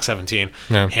as a Glock 17.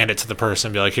 Yeah. Hand it to the person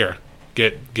and be like, here,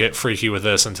 get freaky with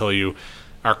this until you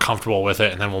are comfortable with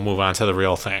it, and then we'll move on to the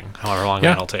real thing, however long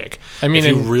that'll take. I mean,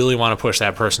 if you really want to push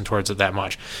that person towards it that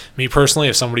much. Me personally,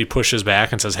 if somebody pushes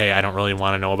back and says, hey, I don't really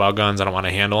want to know about guns, I don't want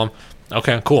to handle them,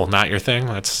 okay, cool, not your thing,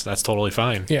 that's totally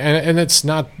fine. Yeah, and it's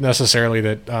not necessarily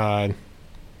that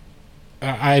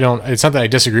it's not that I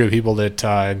disagree with people that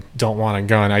don't want a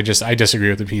gun. I disagree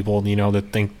with the people, that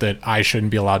think that I shouldn't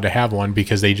be allowed to have one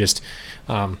because they just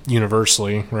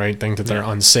universally, right, think that they're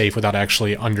unsafe without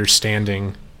actually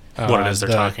understanding what it is they're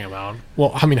talking about.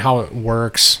 Well, I mean, how it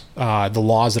works, the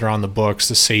laws that are on the books,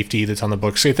 the safety that's on the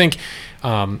books. So I think,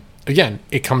 again,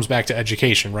 it comes back to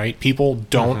education, right? People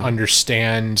don't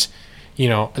understand,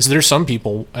 so there's some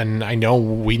people, and I know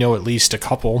we know at least a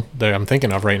couple that I'm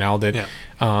thinking of right now that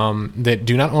that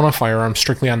do not own a firearm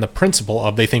strictly on the principle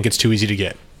of they think it's too easy to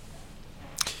get.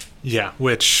 Yeah,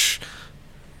 which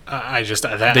I just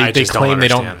claim don't understand. They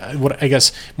don't. What I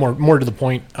guess more to the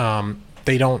point.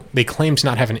 They claim to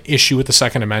not have an issue with the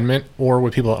Second Amendment or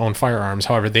with people that own firearms.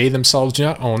 However, they themselves do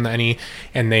not own any,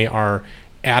 and they are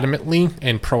adamantly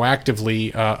and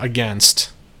proactively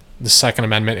against the Second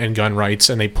Amendment and gun rights,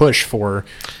 and they push for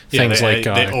things they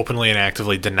openly and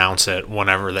actively denounce it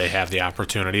whenever they have the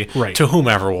opportunity to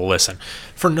whomever will listen,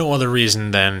 for no other reason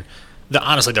than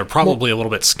honestly, they're probably a little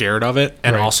bit scared of it.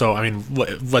 And also, I mean,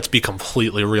 let's be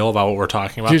completely real about what we're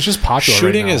talking about. It's just popular.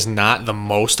 Shooting right now. Is not the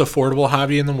most affordable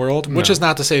hobby in the world, which is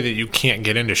not to say that you can't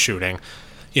get into shooting.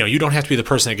 You don't have to be the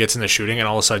person that gets into shooting and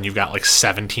all of a sudden you've got like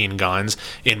 17 guns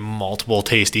in multiple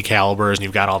tasty calibers and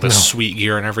you've got all this sweet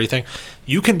gear and everything.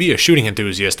 You can be a shooting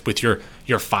enthusiast with your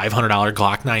 $500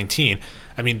 Glock 19.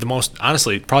 I mean,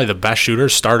 probably the best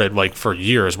shooters started like for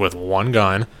years with one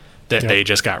gun. That they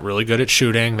just got really good at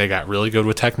shooting. They got really good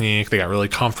with technique. They got really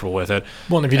comfortable with it.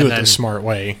 Well, and if you do it the smart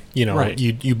way,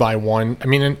 you buy one. I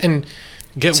mean, and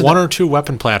get one or two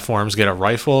weapon platforms. Get a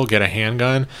rifle. Get a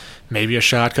handgun. Maybe a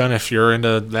shotgun if you're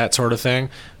into that sort of thing.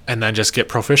 And then just get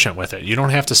proficient with it. You don't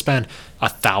have to spend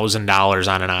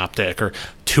 $1,000 on an optic or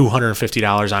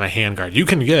 $250 on a handguard. You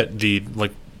can get the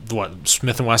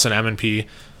Smith & Wesson M&P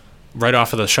right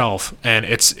off of the shelf, and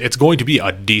it's going to be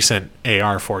a decent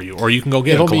AR for you, or you can go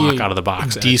get a Glock out of the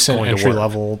box. Decent entry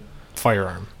level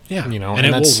firearm. Yeah, you know, and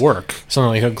it will work. Something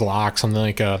like a Glock, something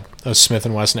like a Smith &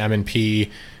 Wesson M&P,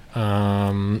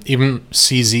 even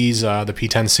CZ's the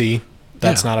P10C.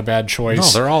 That's not a bad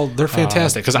choice. No, they're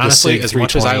fantastic. Because honestly, as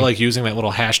much as I like using that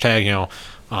little hashtag, you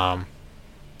know,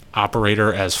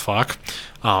 operator as fuck,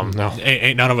 no,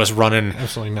 ain't none of us running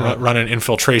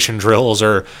infiltration drills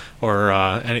or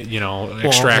any, you know,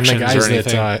 extractions or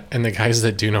anything. And the guys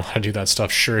that do know how to do that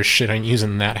stuff sure as shit ain't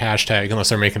using that hashtag unless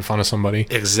they're making fun of somebody.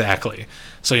 Exactly.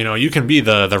 So, you know, you can be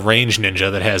the range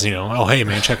ninja that has, you know, oh hey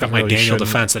man, check out my really Daniel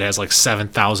Defense that has like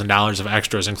 $7,000 of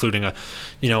extras, including a,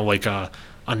 you know, like a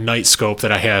night scope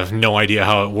that I have no idea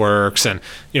how it works, and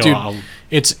you know,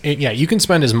 dude, you can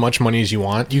spend as much money as you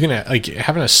want. You can like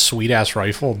having a sweet ass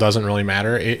rifle doesn't really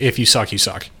matter. If you suck, you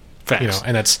suck. Facts. You know,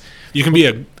 and you can be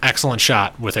an excellent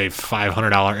shot with a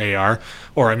 $500 AR,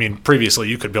 or I mean, previously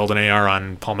you could build an AR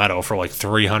on Palmetto for like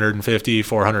 $350,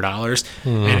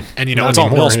 $400, and you know it's all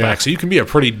mil spec, so you can be a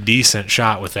pretty decent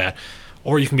shot with that.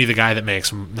 Or you can be the guy that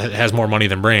has more money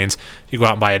than brains. You go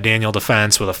out and buy a Daniel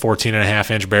Defense with a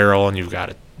 14.5-inch barrel, and you've got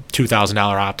a $2,000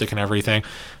 optic and everything,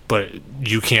 but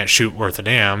you can't shoot worth a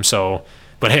damn. So,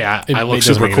 but hey, I look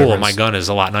super cool. My gun is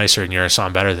a lot nicer than yours, so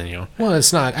I'm better than you. Well,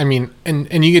 it's not. I mean,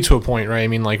 and you get to a point, right? I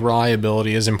mean, like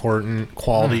reliability is important.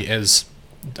 Quality is,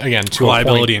 again, to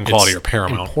reliability a point, and quality are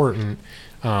paramount. Important.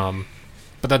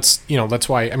 But that's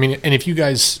why, I mean, and if you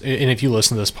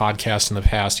listen to this podcast in the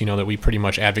past, you know that we pretty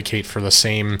much advocate for the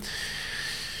same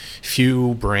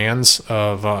few brands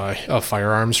of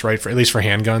firearms, right? At least for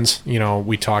handguns. You know,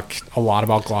 we talk a lot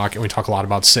about Glock and we talk a lot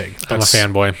about SIG. I'm a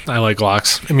fanboy. I like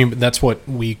Glocks. I mean, that's what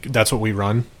we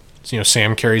run. So, you know,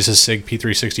 Sam carries his SIG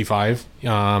P365.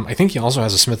 I think he also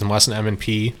has a Smith & Wesson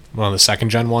M&P, one of the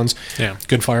second-gen ones. Yeah.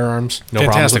 Good firearms. No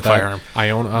Fantastic problems with firearm. I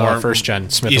own a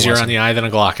first-gen Smith & Wesson. Easier on the eye than a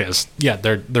Glock is. Yeah,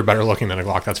 they're better looking than a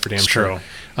Glock. That's for damn sure.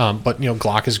 True. But, you know,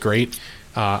 Glock is great.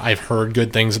 I've heard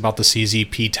good things about the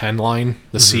CZ P10 line,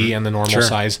 the C and the normal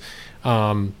size. You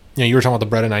know, you were talking about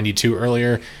the Beretta 92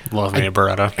 earlier. Love me a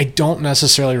Beretta. I don't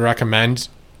necessarily recommend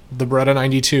the Beretta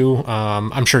 92.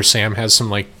 I'm sure Sam has some,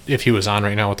 like, if he was on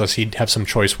right now with us, he'd have some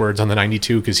choice words on the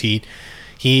 92 because he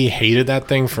hated that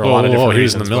thing for a lot of different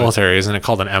reasons. He was in the military. Isn't it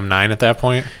called an M9 at that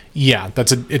point? Yeah,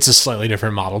 it's a slightly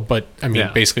different model, but I mean,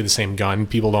 basically the same gun.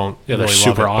 People don't really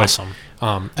super love it, awesome.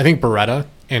 But, I think Beretta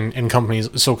and companies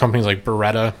like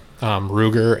Beretta,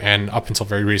 Ruger, and up until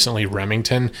very recently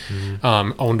Remington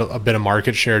owned a bit of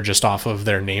market share just off of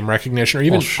their name recognition, or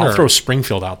even I'll throw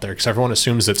Springfield out there because everyone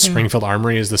assumes that Springfield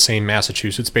Armory is the same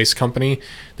Massachusetts-based company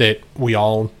that we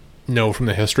all know from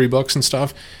the history books and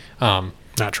stuff.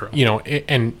 Not true. You know,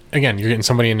 and again, you're getting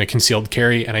somebody into concealed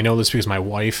carry, and I know this because my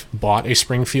wife bought a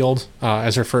Springfield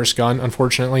as her first gun,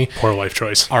 unfortunately. Poor life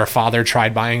choice. Our father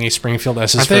tried buying a Springfield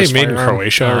as his first Aren't they made firearm. in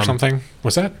Croatia or something?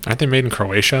 What's that? Aren't they made in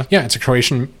Croatia? Yeah, it's a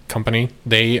Croatian company.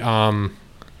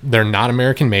 They're not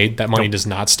American made. That money does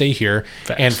not stay here.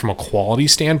 Facts. And from a quality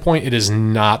standpoint, it is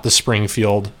not the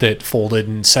Springfield that folded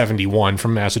in 71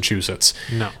 from Massachusetts.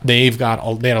 No. They had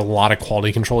a lot of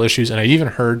quality control issues. And I even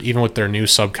heard, even with their new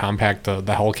subcompact, the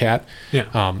Hellcat,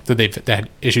 that they've had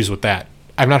issues with that.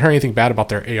 I've not heard anything bad about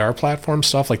their AR platform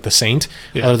stuff, like the Saint,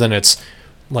 other than it's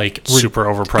like super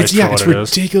overpriced for what it is.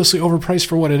 It's ridiculously overpriced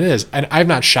for what it is. And I've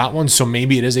not shot one, so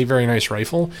maybe it is a very nice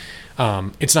rifle.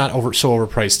 It's not so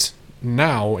overpriced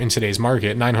now in today's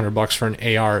market. $900 for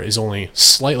an AR is only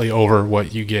slightly over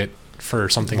what you get for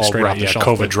something straight off the shelf.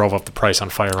 COVID drove up the price on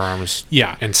firearms.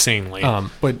 Insanely.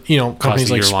 But you know,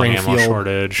 companies like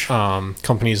Springfield,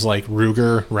 companies like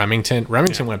Ruger,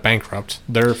 Remington went bankrupt.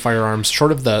 Their firearms,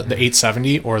 short of the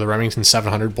 870 or the Remington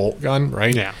 700 bolt gun,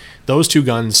 right? Yeah. Those two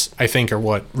guns, I think, are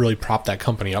what really propped that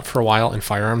company up for a while in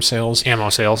firearm sales. Ammo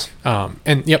sales.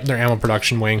 And their ammo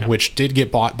production wing, which did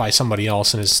get bought by somebody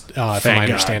else and is, from my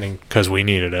understanding. Because we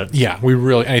needed it. Yeah,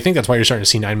 and I think that's why you're starting to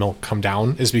see 9mm come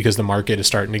down, is because the market is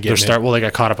starting to get Well, they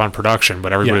got caught up on production,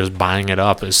 but everybody was buying it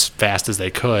up as fast as they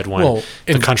could when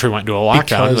the country went into a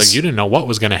lockdown. Like, you didn't know what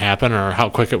was going to happen or how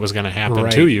quick it was going to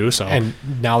happen to you. So, and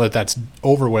now that that's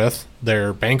over with,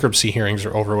 their bankruptcy hearings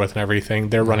are over with and everything,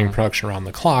 they're running production around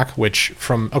the clock, which,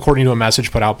 according to a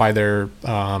message put out by their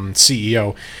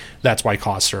CEO, that's why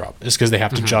costs are up. It's because they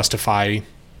have to justify,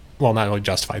 well, not really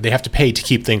justify, they have to pay to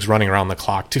keep things running around the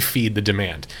clock to feed the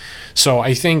demand. So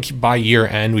I think by year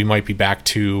end, we might be back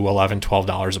to $11,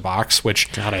 $12 a box,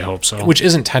 which, God, I hope so. Which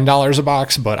isn't $10 a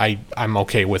box, but I'm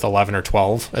okay with 11 or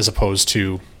 12 as opposed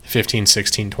to 15,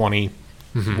 16, 20,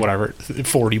 whatever,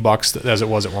 $40 as it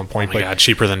was at one point. Oh my God,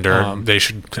 cheaper than dirt. They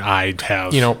should. I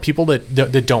have. You know, people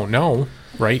that don't know,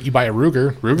 right? You buy a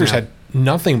Ruger. Ruger's had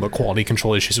nothing but quality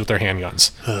control issues with their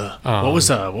handguns. What was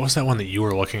that one that you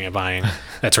were looking at buying?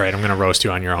 That's right. I'm going to roast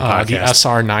you on your own podcast. The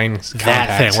SR9 that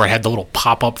compact. thing where it had the little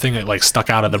pop-up thing that like stuck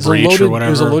out of the breech or whatever.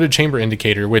 It was a loaded chamber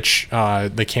indicator, which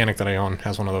the Mechanic that I own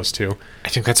has one of those too. I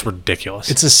think that's ridiculous.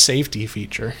 It's a safety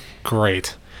feature.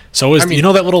 Great. So you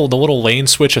know that the little lane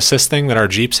switch assist thing that our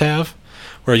Jeeps have,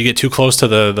 where you get too close to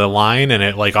the line and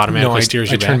it like automatically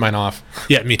steers you back? I turned mine off.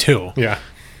 Yeah, me too. Yeah.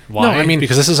 Why? No, I mean,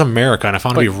 because this is America, and if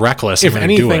I'm going to be reckless, I'm going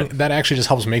to do it. That actually just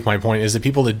helps make my point is that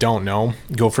people that don't know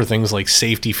go for things like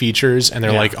safety features, and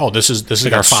they're like, "Oh, this is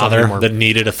like our father that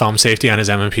needed a thumb safety on his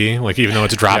M&P, like even though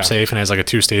it's drop safe and has like a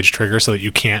 2-stage trigger, so that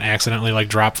you can't accidentally like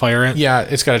drop fire it." Yeah,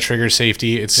 it's got a trigger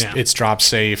safety. It's drop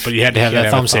safe, but you had to have that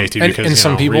thumb safety because and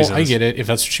some people, reasons. I get it. If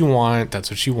that's what you want, that's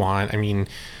what you want. I mean,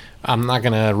 I'm not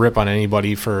going to rip on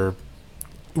anybody for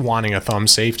wanting a thumb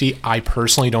safety. I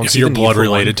personally don't see the need for one. If you're blood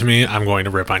related to me, I'm going to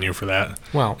rip on you for that.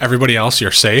 Well, everybody else, you're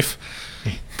safe,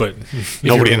 but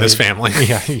nobody in this family.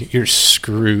 Yeah, you're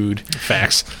screwed.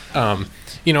 Facts.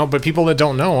 But people that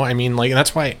don't know, I mean, like,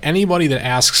 that's why anybody that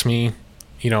asks me,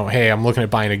 hey, I'm looking at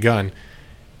buying a gun.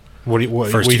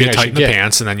 First, you get tight in the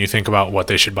pants, and then you think about what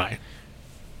they should buy.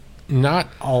 Not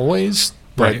always.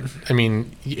 But I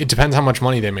mean, it depends how much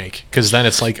money they make, because then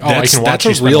it's like, I can watch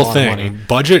you spend a lot of money.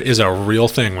 Budget is a real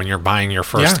thing when you're buying your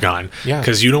first gun,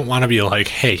 because you don't want to be like,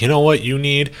 hey, you know what you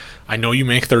need? I know you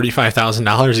make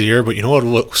 $35,000 a year, but you know what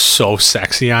looks so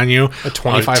sexy on you? A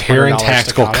 $2,500 Terran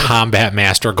Tactical Combat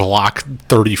Master Glock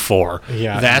 34.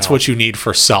 Yeah, that's what you need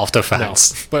for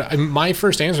self-defense. No. But my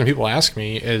first answer when people ask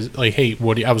me is like, hey,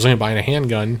 I was going to buy a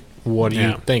handgun. What do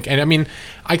you think? And I mean,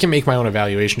 I can make my own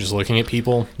evaluation just looking at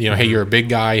people. Hey, you're a big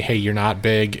guy. Hey, you're not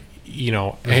big.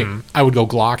 Hey, I would go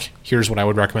Glock. Here's what I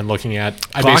would recommend looking at.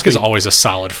 Glock is always a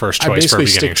solid first choice for a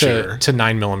beginning shooter. To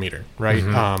 9mm, right?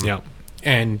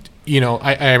 And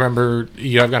I remember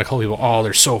I've got a couple people. Oh,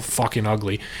 they're so fucking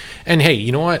ugly. And hey,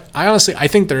 you know what? I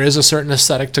think there is a certain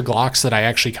aesthetic to Glocks that I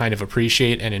actually kind of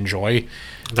appreciate and enjoy.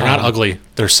 They're not ugly.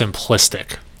 They're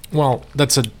simplistic. Well,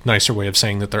 that's a nicer way of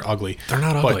saying that they're ugly. They're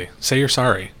not ugly. Say you're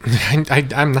sorry.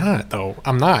 I'm not, though.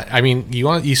 I'm not. I mean,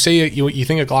 you say you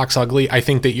think a Glock's ugly. I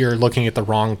think that you're looking at the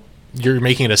wrong. You're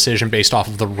making a decision based off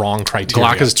of the wrong criteria.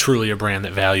 Glock is truly a brand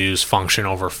that values function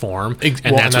over form, and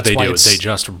that's what they do. They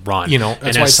just run.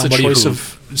 That's why it's the choice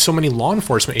of so many law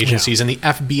enforcement agencies and the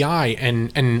FBI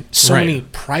and so many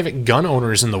private gun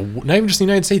owners in not even just the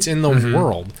United States, in the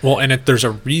world. Well, and there's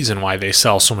a reason why they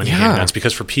sell so many handguns,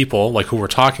 because for people like who we're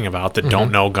talking about that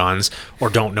don't know guns or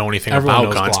don't know anything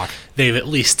about guns, they've at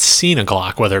least seen a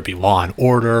Glock, whether it be Law and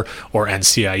Order or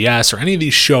NCIS or any of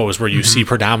these shows where you see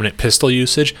predominant pistol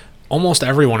usage. Almost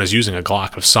everyone is using a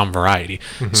Glock of some variety.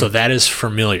 So that is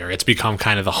familiar. It's become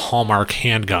kind of the hallmark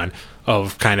handgun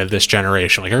of kind of this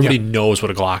generation. Like, everybody knows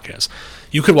what a Glock is.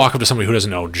 You could walk up to somebody who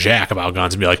doesn't know jack about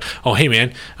guns and be like, "Oh, hey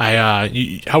man,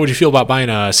 how would you feel about buying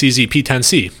a CZ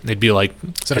P10C?" They'd be like,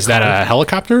 "Is that a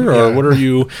helicopter, or what are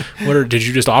you? Did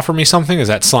you just offer me something? Is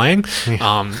that slang?"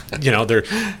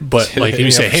 But like, if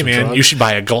you say, "Hey man, you should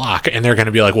buy a Glock," and they're going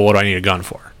to be like, "Well, what do I need a gun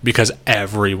for?" Because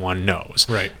everyone knows,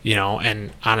 right?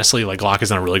 And honestly, like, Glock has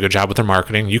done a really good job with their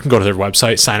marketing. You can go to their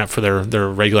website, sign up for their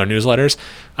regular newsletters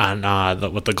on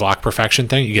with the Glock Perfection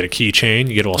thing. You get a keychain,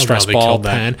 you get a little stress ball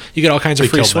pen, you get all kinds of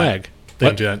free swag. They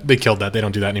don't do that. They killed that. They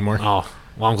don't do that anymore. Oh,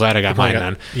 well, I'm glad I got mine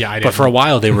then. Yeah, I did. But for a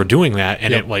while, they were doing that,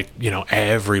 and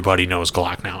everybody knows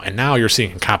Glock now. And now you're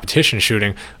seeing competition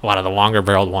shooting, a lot of the longer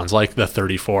barreled ones, like the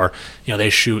 34,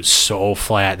 they shoot so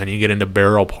flat. Then you get into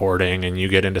barrel porting, and you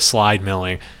get into slide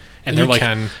milling, and they're like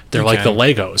the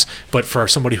Legos. But for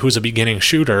somebody who's a beginning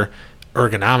shooter,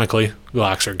 ergonomically,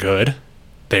 Glocks are good.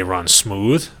 They run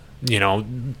smooth.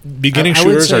 Beginning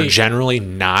shooters are generally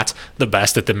not the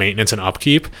best at the maintenance and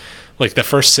upkeep. Like, the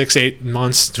first 6-8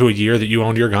 months to a year that you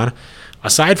owned your gun,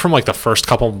 aside from like the first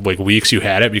couple like weeks you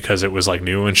had it because it was like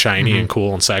new and shiny and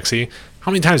cool and sexy,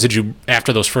 how many times did you,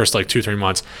 after those first like 2-3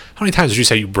 months, how many times did you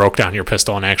say you broke down your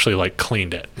pistol and actually like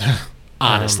cleaned it?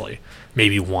 Honestly,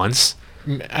 maybe once.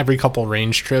 Every couple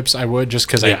range trips I would, just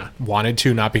because I wanted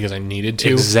to, not because I needed to.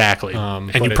 Exactly.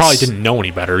 And you probably didn't know any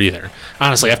better either.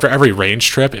 Honestly, after every range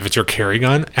trip, if it's your carry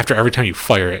gun, after every time you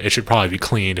fire it, it should probably be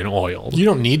cleaned and oiled. You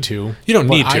don't need to. You don't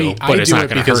need to, but it's not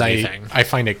going to hurt anything. I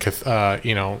find it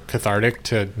cathartic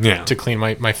to clean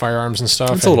my firearms and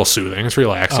stuff. It's a little soothing. It's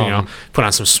relaxing. Put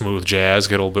on some smooth jazz,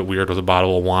 get a little bit weird with a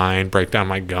bottle of wine, break down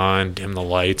my gun, dim the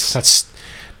lights. That's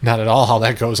not at all how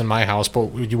that goes in my house, but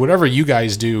whatever you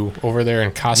guys do over there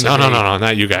in Casa. No,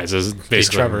 not you guys. It's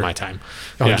basically my time.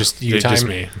 Oh, just you time. Just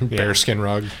me. Bearskin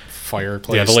rug,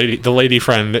 fireplace. Yeah, the lady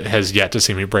friend has yet to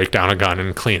see me break down a gun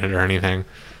and clean it or anything.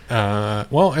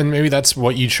 Well, and maybe that's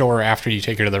what you'd show her after you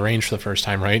take her to the range for the first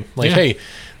time, right? Like, hey,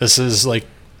 this is like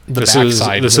the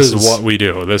backside. This is what we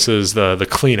do. This is the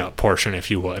cleanup portion,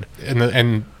 if you would.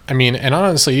 And I mean, and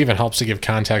honestly, it even helps to give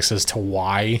context as to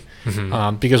why.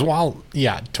 Because while,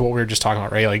 to what we were just talking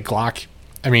about, right? Like Glock.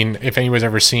 I mean, if anybody's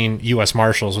ever seen U.S.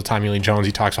 Marshals with Tommy Lee Jones,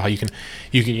 he talks about how you can,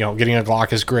 getting a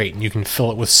Glock is great, and you can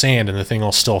fill it with sand, and the thing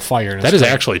will still fire. And that is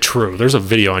actually true. There's a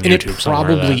video on YouTube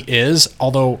somewhere. It probably is,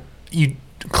 although you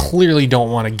clearly don't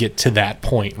want to get to that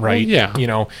point, right?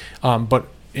 Well, yeah. But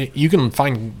you can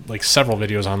find like several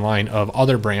videos online of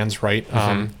other brands, right?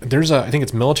 There's I think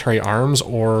it's Military Arms,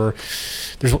 or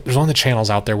there's one of the channels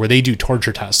out there where they do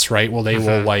torture tests, right? Well, they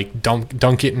will like dunk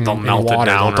it in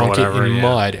water, they'll dunk it in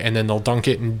mud, and then they'll dunk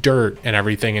it in dirt and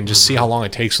everything, and just see how long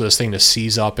it takes for this thing to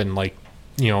seize up and like,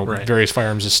 various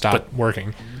firearms to stop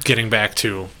working. Getting back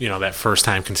to, that first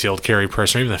time concealed carry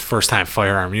person, or even the first time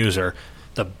firearm user,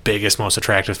 the biggest, most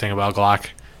attractive thing about Glock,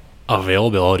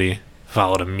 availability,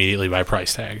 followed immediately by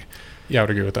price tag. Yeah, I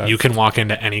would agree with that. You can walk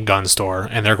into any gun store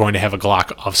and they're going to have a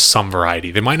Glock of some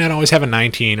variety. They might not always have a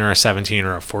 19 or a 17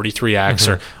 or a 43X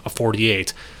or a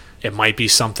 48. It might be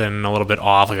something a little bit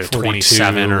off, like a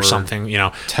 27 or something,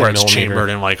 where it's chambered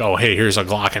and like, oh, hey, here's a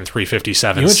Glock in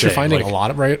 357. What you're finding a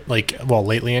lot of, right? Like, well,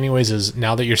 lately anyways, is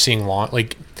now that you're seeing law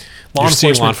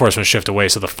enforcement shift away,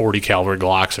 so the 40 caliber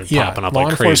Glocks are popping up like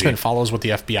crazy. Law enforcement follows what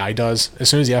the FBI does. As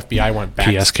soon as the FBI went back.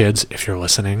 P.S. kids, if you're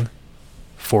listening,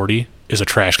 40 is a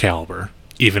trash caliber.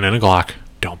 Even in a Glock,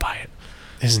 don't buy it.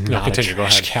 It's not a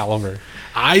trash caliber.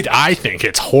 I think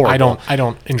it's horrible. I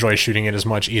don't enjoy shooting it as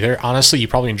much either. Honestly, you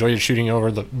probably enjoyed shooting over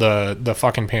the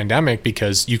fucking pandemic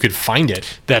because you could find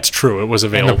it. That's true. It was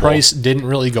available. And the price didn't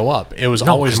really go up. It was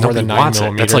always more than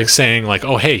 9mm. That's like saying like,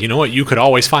 oh, hey, you know what you could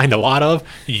always find a lot of?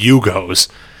 Yugos.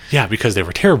 Yeah, because they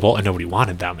were terrible and nobody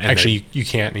wanted them. And actually, you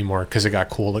can't anymore because it got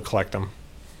cool to collect them.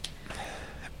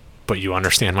 But you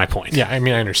understand my point. Yeah, I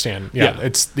mean, I understand. Yeah,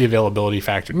 it's the availability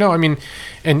factor. No, I mean,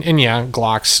 and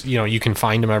Glocks, you can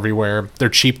find them everywhere. They're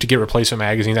cheap to get replacement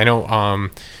magazines. I know,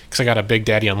 because I got a Big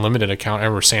Daddy Unlimited account. I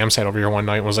remember Sam sat over here one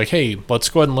night and was like, hey, let's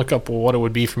go ahead and look up what it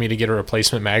would be for me to get a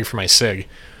replacement mag for my SIG.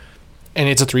 And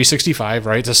it's a 365,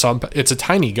 right? It's a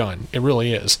tiny gun. It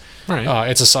really is. Right.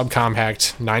 It's a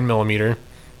subcompact 9mm.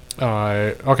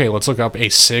 Okay, let's look up a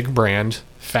SIG brand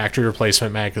factory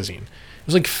replacement magazine. It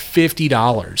was like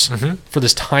 $50 for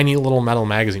this tiny little metal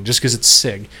magazine just because it's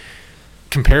SIG.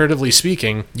 Comparatively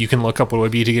speaking, you can look up what it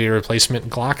would be to get a replacement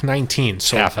Glock 19.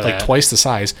 So like twice the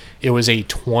size. It was a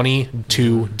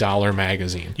 $22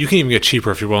 magazine. You can even get cheaper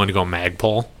if you're willing to go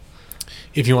Magpul.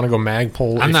 If you want to go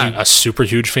Magpul. I'm not a super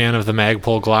huge fan of the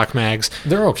Magpul Glock mags.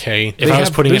 They're okay. If I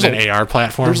was putting in an AR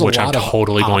platform, which I'm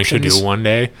totally going to do one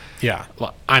day,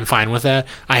 I'm fine with that.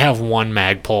 I have one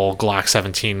Magpul Glock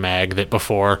 17 mag that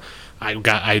before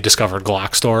I discovered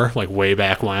Glock Store, like way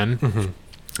back when.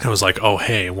 I was like, oh,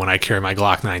 hey, when I carry my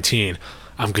Glock 19,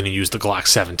 I'm going to use the Glock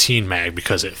 17 mag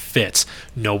because it fits.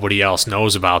 Nobody else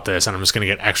knows about this, and I'm just going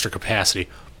to get extra capacity,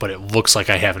 but it looks like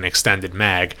I have an extended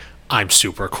mag. I'm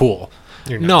super cool.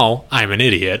 No, I'm an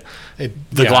idiot. The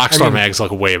Glock Store mags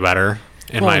look way better,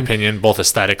 in my opinion, both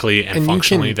aesthetically and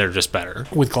functionally. They're just better.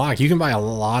 With Glock, you can buy a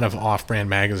lot of off-brand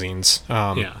magazines.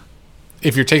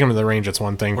 If you're taking them to the range, it's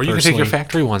one thing. Or you can take your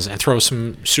factory ones and throw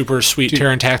some super sweet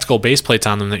Terran Tactical base plates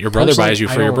on them that your brother buys you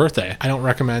for your birthday. I don't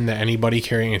recommend that anybody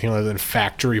carry anything other than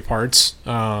factory parts,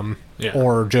 or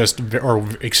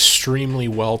extremely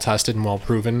well tested and well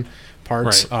proven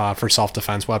parts for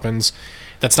self-defense weapons.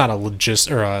 That's not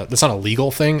that's not a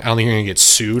legal thing. I don't think you're gonna get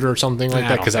sued or something like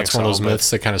that because that's one of those myths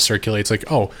that kind of circulates. Like,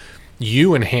 oh,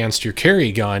 you enhanced your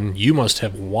carry gun, you must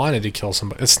have wanted to kill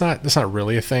somebody. That's not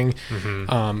really a thing.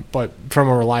 But from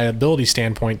a reliability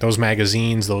standpoint, those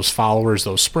magazines, those followers,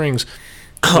 those springs,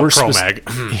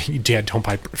 ProMag. Dad, don't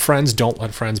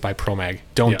let friends buy ProMag.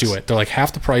 Don't do it. They're like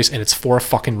half the price, and it's for a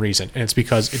fucking reason, and it's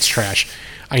because it's trash.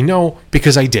 I know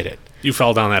because I did it. You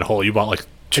fell down that hole. You bought like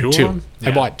two of them?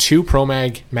 I bought 2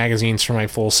 ProMag magazines for my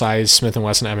full-size Smith &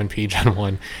 Wesson M&P Gen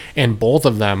 1, and both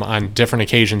of them on different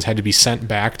occasions had to be sent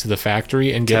back to the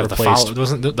factory and get replaced.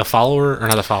 Wasn't the follower, or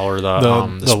not the follower,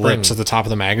 the lips at the top of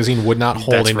the magazine would not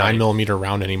hold a 9mm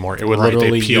round anymore. It would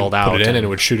literally put it in and it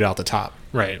would shoot it out the top.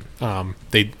 Right.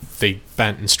 They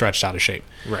bent and stretched out of shape.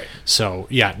 Right. So,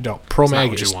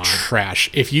 ProMag is trash.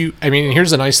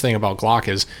 Here's the nice thing about Glock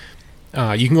is,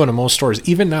 you can go to most stores,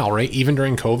 even now, right? Even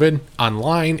during COVID,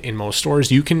 online in most stores,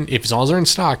 you can, if as long as they're in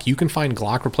stock, you can find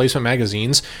Glock replacement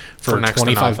magazines for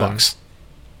 $25.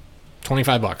 $25.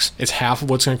 $25. It's half of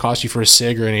what's going to cost you for a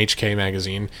SIG or an HK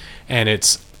magazine, and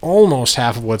it's almost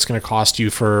half of what's going to cost you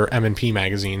for M&P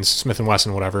magazines, Smith &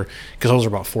 Wesson, whatever, because those are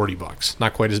about $40.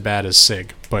 Not quite as bad as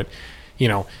SIG, but,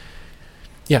 yeah,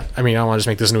 I mean, I don't want to just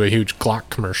make this into a huge Glock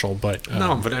commercial, but...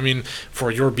 No, but I mean,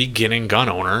 for your beginning gun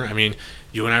owner, I mean,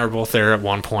 you and I were both there at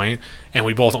one point, and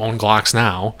we both own Glocks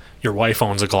now. Your wife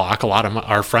owns a Glock. A lot of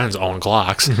our friends own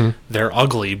Glocks. Mm-hmm. They're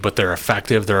ugly, but they're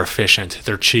effective, they're efficient,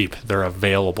 they're cheap, they're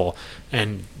available,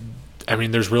 and... I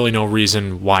mean, there's really no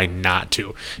reason why not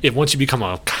to. If once you become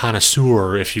a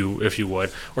connoisseur, if you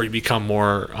would, or you become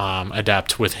more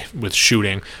adept with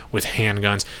shooting with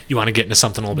handguns, you want to get into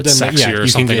something a little bit sexier,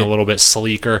 something a little bit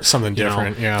sleeker, something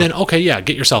different. Yeah. Then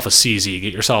get yourself a CZ,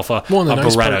 get yourself a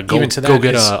Beretta. Go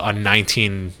get a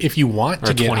 19. If you want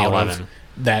to get out of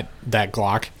that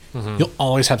Glock, you'll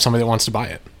always have somebody that wants to buy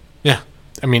it. Yeah.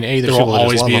 I mean, there will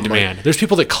always be a demand. There's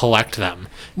people that collect them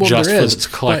just for its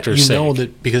collector's sake. You know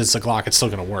that because it's a Glock, it's still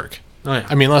going to work. Oh, yeah.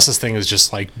 I mean, unless this thing is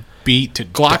just like beat to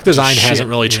Glock design hasn't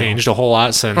really changed a whole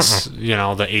lot since the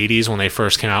 80s when they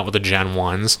first came out with the Gen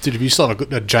 1s. Dude, if you still have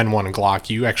a Gen 1 Glock,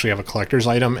 you actually have a collector's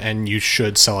item, and you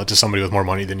should sell it to somebody with more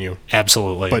money than you.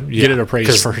 Absolutely. But get it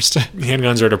appraised first.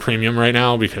 Handguns are at a premium right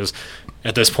now because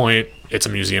at this point, it's a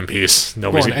museum piece.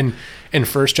 And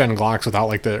first gen Glocks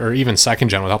without or even second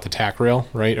gen without the tack rail,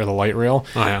 right, or the light rail.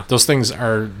 Oh yeah, those things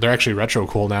they're actually retro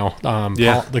cool now.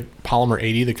 The Polymer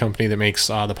 80, the company that makes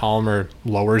the polymer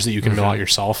lowers that you can mill out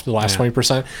yourself, the last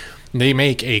 20%, they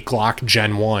make a Glock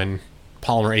Gen 1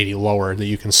 Polymer 80 lower that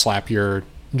you can slap your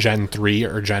Gen 3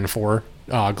 or Gen 4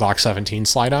 Glock 17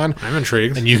 slide on. I'm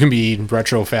intrigued, and you can be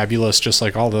retro fabulous just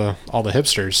like all the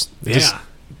hipsters.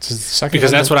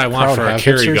 Because that's what I want for a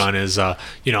carry gun is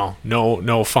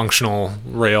no functional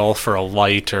rail for a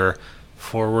light or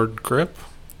forward grip.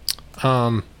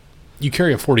 You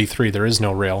carry a 43. There is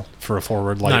no rail for a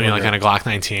forward light. No, I mean like on a Glock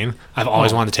 19. I've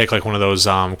always wanted to take like one of those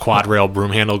quad rail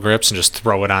broom handle grips and just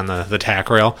throw it on the tack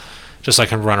rail, just so I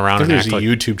can run around. There's a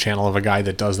YouTube channel of a guy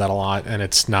that does that a lot, and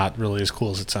it's not really as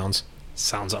cool as it sounds.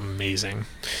 Sounds amazing.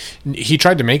 He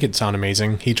tried to make it sound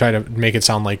amazing. He tried to make it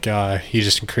sound like he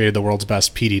just created the world's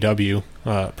best PDW,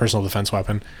 personal defense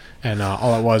weapon, and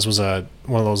all it was one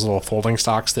of those little folding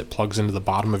stocks that plugs into the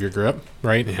bottom of your grip,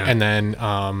 right? Yeah. And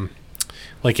then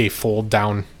like a fold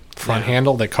down front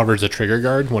handle that covers the trigger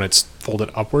guard when it's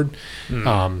folded upward.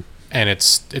 And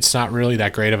it's not really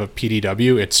that great of a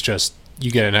PDW. It's just you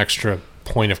get an extra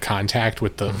point of contact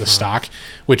with the stock,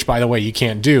 which by the way you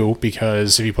can't do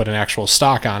because if you put an actual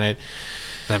stock on it,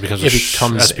 that becomes it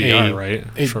becomes SBR,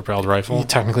 right? Short barreled rifle. It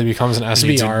technically becomes an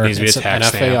SBR. Needs to be a tax NFA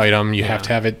stamp. item. You have to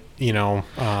have it. No.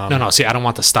 See, I don't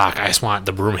want the stock. I just want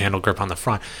the broom handle grip on the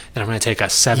front. Then I'm going to take a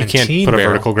 17. You can't put barrel.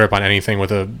 a vertical grip on anything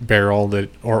with a barrel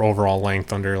or overall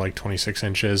length under like 26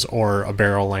 inches or a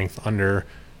barrel length under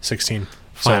 16.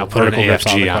 Fine, I'll put an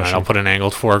AFG on it. I'll put an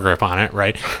angled foregrip on it,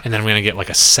 right? And then I'm going to get like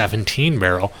a 17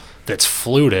 barrel that's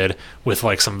fluted with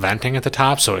like some venting at the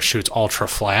top so it shoots ultra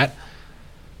flat.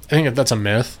 I think that's a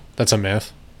myth.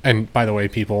 And by the way,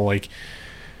 people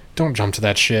don't jump to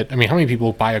that shit. I mean, how many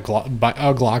people buy a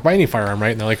Glock, buy any firearm,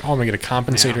 right? And they're like, oh, I'm going to get a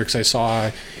compensator because I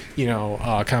saw,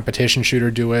 a competition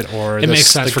shooter do it. Or it makes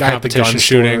sense for competition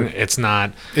shooting. It's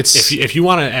not. If you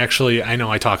want to actually, I know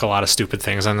I talk a lot of stupid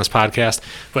things on this podcast,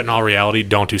 but in all reality,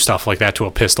 don't do stuff like that to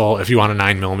a pistol. If you want a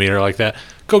 9mm like that,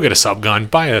 go get a sub gun,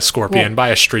 buy a Scorpion, buy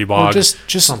a Streebog.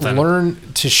 Just something.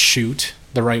 Learn to shoot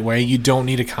the right way. You don't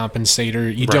need a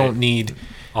compensator. You don't need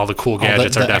all the cool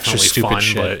gadgets. Are definitely fun,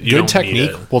 shit. But good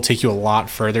technique will take you a lot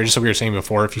further. Just like we were saying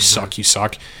before, if you suck, you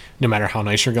suck. No matter how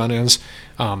nice your gun is,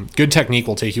 good technique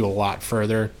will take you a lot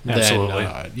further than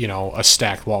a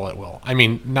stacked wallet will. I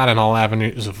mean, not in all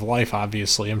avenues of life,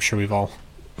 obviously. I'm sure we've all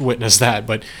witnessed that,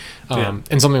 but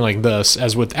in something like this,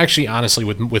 as with actually honestly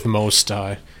with most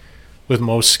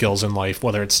skills in life,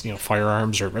 whether it's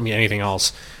firearms or anything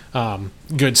else,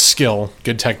 good skill,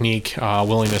 good technique,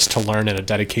 willingness to learn, and a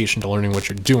dedication to learning what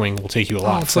you're doing will take you a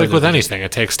lot. It's like with anything,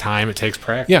 it takes time, it takes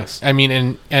practice. Yes, I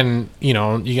mean, and you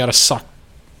got to suck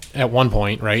at one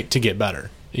point, right, to get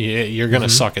better. You're gonna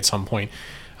suck at some point.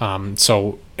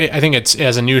 So I think it's,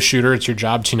 as a new shooter, it's your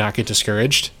job to not get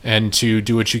discouraged and to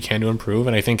do what you can to improve.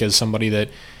 And I think as somebody that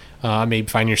may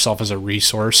find yourself as a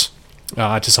resource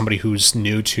to somebody who's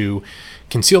new to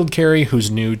concealed carry, who's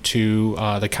new to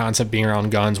the concept being around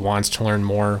guns, wants to learn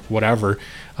more, whatever,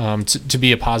 to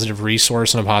be a positive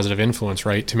resource and a positive influence,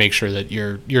 right? To make sure that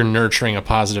you're nurturing a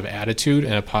positive attitude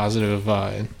and a positive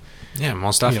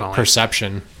most definitely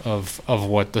perception of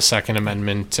what the Second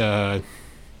Amendment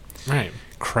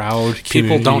crowd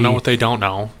people don't know what they don't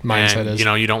know mindset is.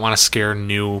 You don't want to scare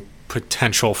new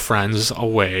potential friends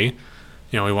away.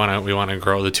 we want to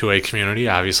grow the 2A community.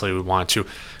 Obviously, we want to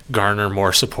garner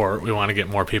more support. We want to get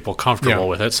more people comfortable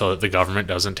with it so that the government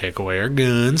doesn't take away our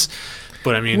guns.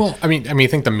 But I mean, I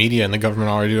think the media and the government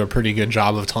already do a pretty good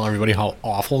job of telling everybody how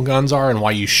awful guns are and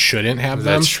why you shouldn't have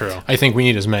them. That's true. I think we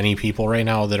need as many people right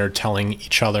now that are telling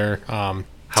each other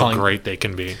how great they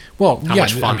can be. Well, how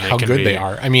much fun how good they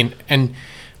are. I mean, and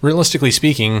realistically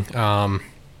speaking, I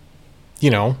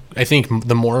think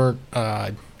the more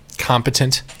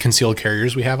competent concealed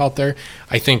carriers we have out there,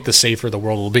 I think the safer the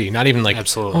world will be. Not even like,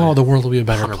 absolutely, the world will be a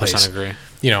better 100% place. Agree.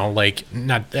 Like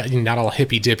not all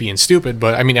hippy dippy and stupid,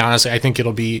 but I mean, honestly, I think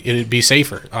it'd be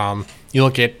safer. You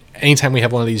look at anytime we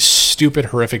have one of these stupid,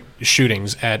 horrific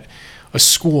shootings at a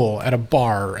school, at a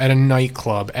bar, at a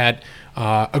nightclub, at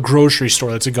a grocery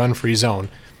store that's a gun-free zone.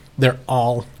 They're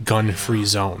all gun-free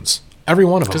zones. Every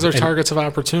one of them. Because they're targets of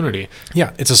opportunity.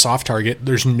 Yeah, it's a soft target.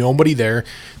 There's nobody there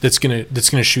that's gonna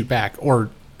shoot back,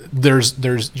 or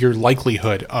there's your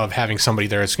likelihood of having somebody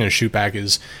there that's gonna shoot back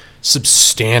is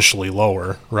substantially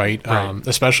lower, right?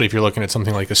 Especially if you're looking at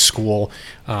something like a school,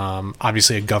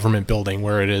 obviously a government building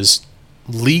where it is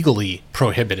legally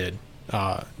prohibited,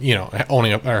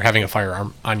 owning or having a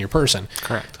firearm on your person.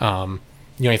 Correct.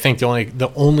 I think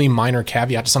the only minor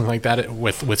caveat to something like that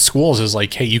with schools is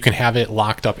like, hey, you can have it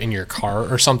locked up in your car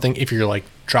or something if you're like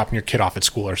dropping your kid off at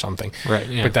school or something. Right.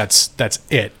 Yeah. But that's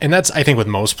it. And that's, I think, with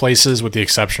most places, with the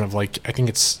exception of like, I think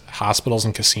it's hospitals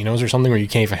and casinos or something where you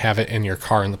can't even have it in your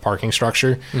car in the parking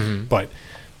structure. Mm-hmm. But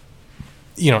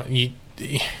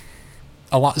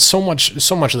so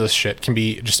much of this shit can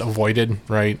be just avoided,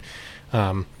 right?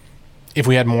 If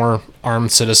we had more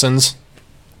armed citizens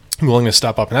willing to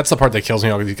step up, and that's the part that kills me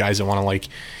about these guys that want to, like,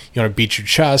 you want to beat your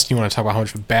chest, you want to talk about how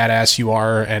much of a badass you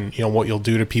are, and what you'll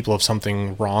do to people if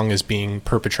something wrong is being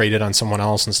perpetrated on someone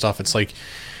else and stuff. It's like,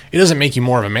 it doesn't make you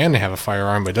more of a man to have a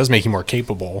firearm, but it does make you more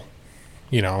capable.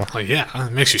 Like, yeah,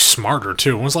 it makes you smarter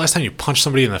too. When was the last time you punched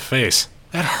somebody in the face?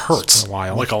 That hurts. It's been a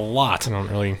while. Like a lot. I don't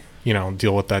really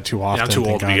deal with that too often. Yeah, I'm too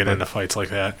old to be getting into fights like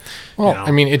that. Well,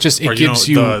 I mean, it gives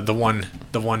you the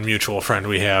one mutual friend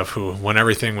we have who, when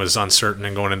everything was uncertain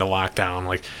and going into lockdown,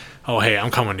 like, oh, hey, I'm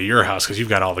coming to your house because you've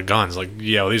got all the guns. Like,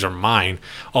 yeah, well, these are mine.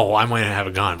 Oh, I might not have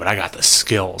a gun, but I got the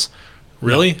skills.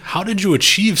 Really? No. How did you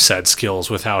achieve said skills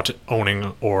without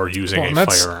owning or using a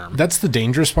firearm? That's the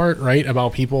dangerous part, right?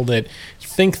 About people that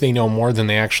think they know more than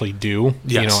they actually do.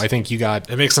 Yes. I think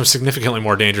it makes them significantly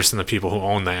more dangerous than the people who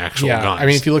own the actual guns. I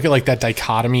mean, if you look at like that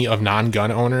dichotomy of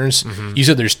non-gun owners, mm-hmm. You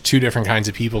said there's two different kinds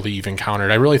of people that you've encountered.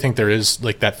 I really think there is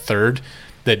like that third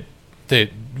that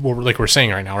like we're saying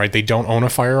right now, right? They don't own a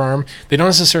firearm. They don't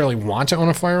necessarily want to own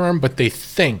a firearm, but they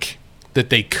think that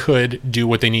they could do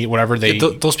what they need, whatever they.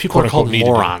 Those people are called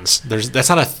morons. That's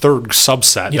not a third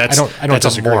subset. Yeah, I don't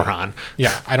disagree. A moron.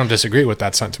 Yeah, I don't disagree with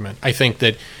that sentiment. I think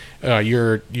that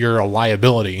you're a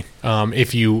liability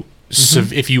if you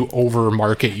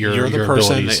overmarket your the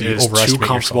person that is too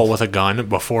comfortable with a gun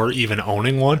before even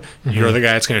owning one. Mm-hmm. You're the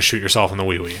guy that's going to shoot yourself in the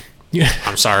wee-wee. Yeah,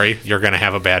 I'm sorry, you're going to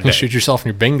have a bad day. Shoot yourself in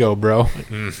your bingo, bro.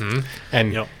 Mm-hmm.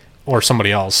 And. Yep. Or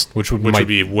somebody else, which would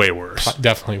be way worse.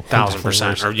 Definitely.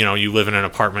 1,000%. Or, you live in an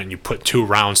apartment and you put 2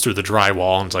 rounds through the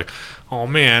drywall and it's like, oh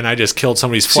man, I just killed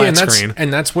somebody's flat screen.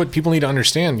 And that's what people need to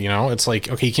understand, It's like,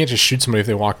 okay, you can't just shoot somebody if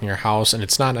they walk in your house, and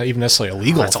it's not even necessarily a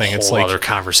legal thing. It's a whole other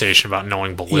conversation about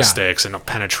knowing ballistics and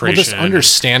penetration. Well, just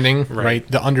understanding, right?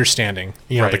 The understanding,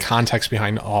 the context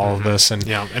behind all of this. And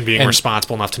being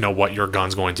responsible enough to know what your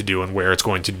gun's going to do and where it's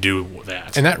going to do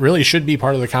that. And that really should be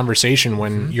part of the conversation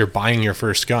when you're buying your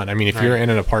first gun. I mean, if you're in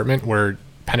an apartment where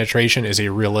penetration is a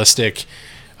realistic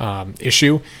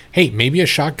issue, hey, maybe a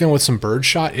shotgun with some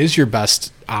birdshot is your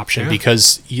best option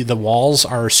because the walls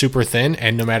are super thin,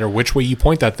 and no matter which way you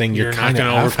point that thing, you're not going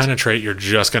to overpenetrate. You're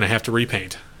just going to have to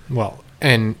repaint. Well,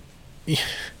 and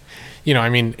I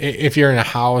mean, if you're in a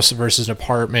house versus an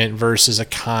apartment versus a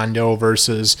condo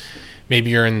versus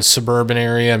maybe you're in the suburban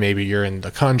area, maybe you're in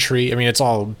the country. I mean, it's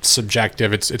all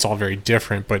subjective. It's all very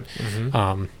different. But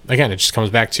again, it just comes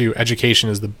back to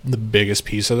education is the biggest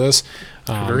piece of this.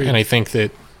 And I think that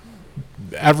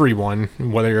everyone,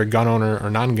 whether you're a gun owner or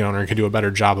non-gun owner, could do a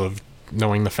better job of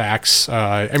knowing the facts.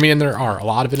 I mean, and there are. A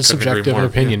lot of it is subjective and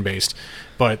opinion-based.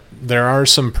 But there are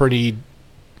some pretty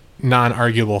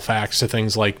non-arguable facts to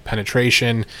things like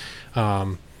penetration,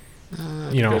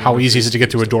 how easy is it to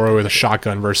get to a doorway with a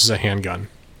shotgun versus a handgun?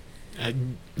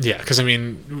 Because, I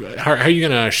mean, how are you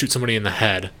going to shoot somebody in the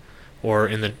head or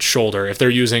in the shoulder if they're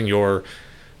using your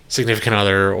significant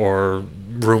other or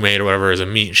roommate or whatever as a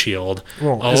meat shield?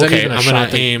 Well, I'm going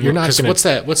to aim. What's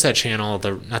that channel?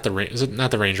 Is it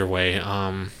not the Ranger Way?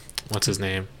 What's his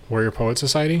name? Warrior Poet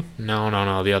Society?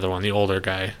 No, the other one, the older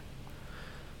guy.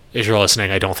 if you're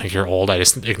listening, I don't think you're old. I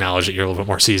just acknowledge that you're a little bit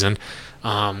more seasoned.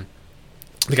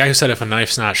 The guy who said if a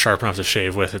knife's not sharp enough to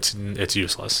shave with, it's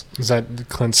useless. Is that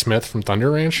Clint Smith from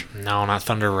Thunder Ranch? No, not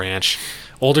Thunder Ranch.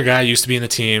 Older guy, used to be in the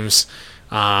teams,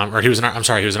 or he was an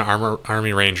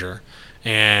Army Ranger.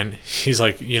 And he's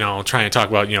like, trying to talk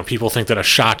about, people think that a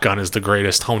shotgun is the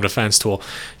greatest home defense tool.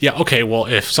 Yeah, okay, well,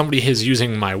 if somebody is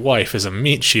using my wife as a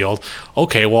meat shield,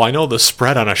 okay, well, I know the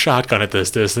spread on a shotgun at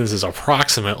this distance is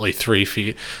approximately 3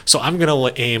 feet, so I'm going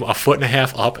to aim 1.5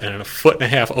 feet up and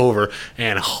 1.5 feet over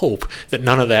and hope that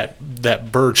none of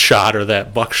that bird shot or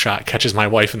that buck shot catches my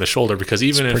wife in the shoulder, because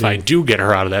even if I do get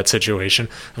her out of that situation,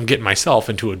 I'm getting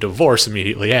myself into a divorce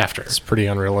immediately after. It's pretty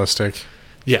unrealistic.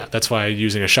 Yeah, that's why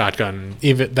using a shotgun...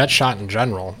 Even that shot in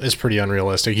general is pretty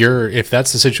unrealistic. If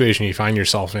that's the situation you find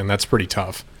yourself in, that's pretty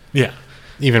tough. Yeah.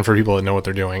 Even for people that know what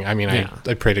they're doing. I mean, yeah.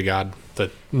 I pray to God that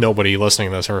nobody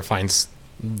listening to this ever finds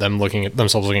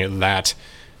themselves looking at that.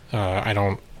 I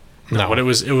don't know. No, but it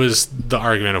was the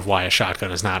argument of why a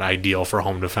shotgun is not ideal for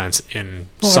home defense in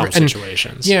some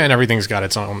situations. Yeah, and everything's got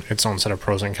its own set of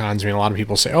pros and cons. I mean, a lot of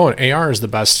people say, an AR is the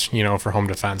best, for home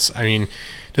defense. I mean,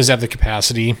 does it have the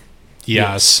capacity?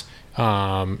 Yes.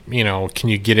 Can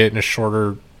you get it in a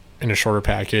shorter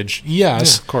package?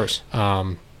 Yes. Yeah, of course.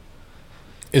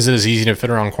 Is it as easy to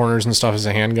fit around corners and stuff as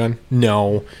a handgun?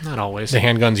 No. Not always. The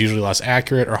handgun's usually less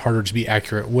accurate or harder to be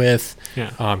accurate with.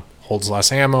 Yeah. Holds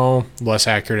less ammo, less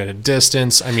accurate at a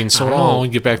distance. I mean, so it all...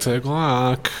 Get back to the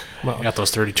Glock. Well, you got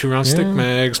those 32-round stick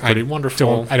mags. Pretty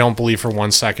wonderful. I don't believe for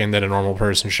 1 second that a normal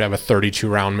person should have a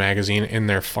 32-round magazine in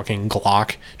their fucking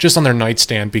Glock, just on their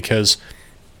nightstand, because...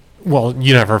 Well,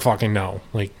 you never fucking know.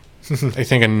 Like, I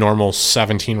think a normal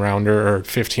 17-rounder or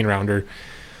 15-rounder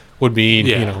would be,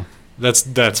 That's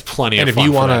plenty of fun. And if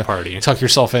you want to tuck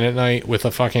yourself in at night with a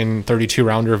fucking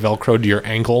 32-rounder Velcro to your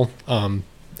ankle,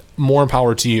 more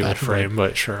power to you. Bad frame,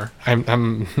 but sure. I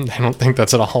don't think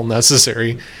that's at all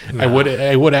necessary. No.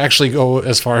 I would actually go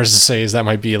as far as to say is that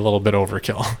might be a little bit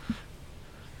overkill.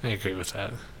 I agree with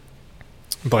that.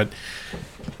 But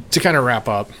to kind of wrap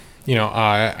up,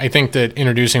 I think that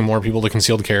introducing more people to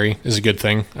concealed carry is a good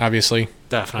thing, obviously.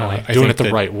 Definitely. Doing it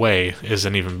the right way is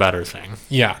an even better thing.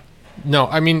 Yeah. No,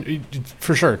 I mean,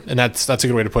 for sure. And that's a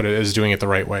good way to put it, is doing it the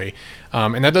right way.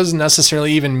 And that doesn't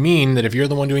necessarily even mean that if you're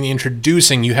the one doing the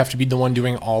introducing, you have to be the one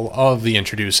doing all of the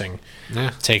introducing.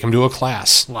 Yeah. Take them to a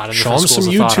class. Show them some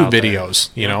YouTube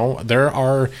videos.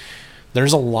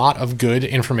 There's a lot of good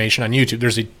information on YouTube.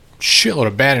 There's a shitload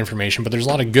of bad information, but there's a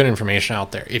lot of good information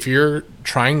out there. If you're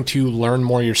trying to learn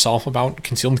more yourself about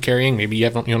concealed carrying, maybe you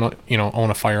haven't own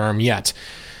a firearm yet,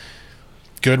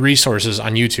 good resources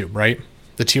on YouTube, right?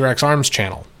 The T-Rex Arms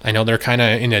channel. I know they're kind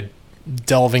of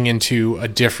delving into a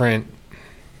different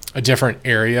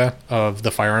area of the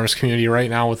firearms community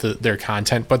right now with their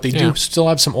content, but they do still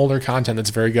have some older content that's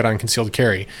very good on concealed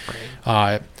carry.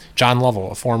 Right. John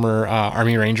Lovell, a former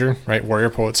Army Ranger, right, Warrior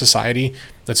Poet Society.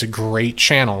 That's a great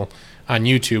channel on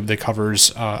YouTube that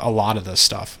covers a lot of this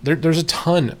stuff. There's a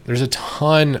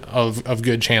ton of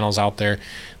good channels out there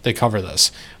that cover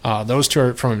this. Those two,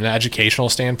 are, from an educational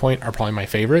standpoint, are probably my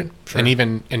favorite. Sure.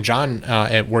 And John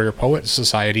at Warrior Poet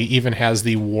Society even has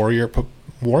the Warrior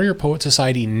Poet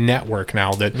Society network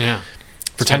now that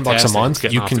for $10 a month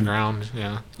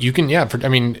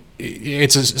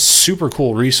it's a super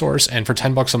cool resource, and for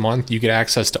 $10 a month you get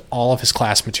access to all of his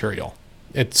class material.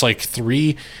 It's like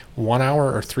 3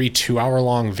 1-hour or 3 2-hour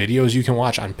long videos you can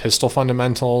watch on pistol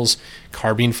fundamentals,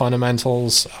 carbine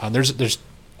fundamentals. There's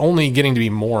only getting to be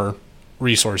more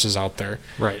resources out there.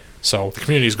 Right. So the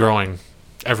community's growing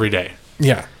every day.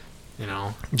 Yeah.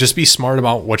 Just be smart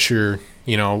about what you're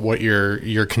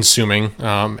consuming.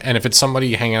 And if it's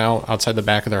somebody hanging out outside the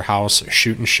back of their house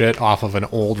shooting shit off of an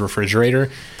old refrigerator,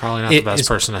 probably not the best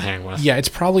person to hang with. Yeah, it's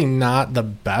probably not the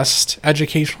best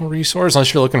educational resource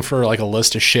unless you're looking for like a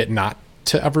list of shit not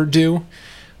to ever do.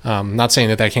 Not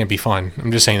saying that can't be fun.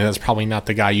 I'm just saying that's probably not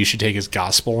the guy you should take as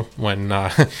gospel when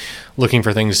looking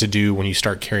for things to do when you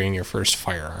start carrying your first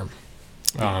firearm.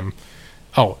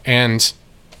 And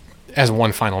as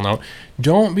one final note,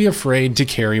 don't be afraid to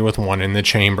carry with one in the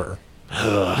chamber.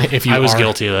 I was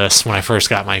guilty of this when I first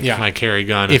got my carry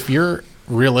gun. If you're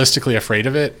realistically afraid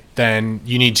of it, then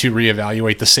you need to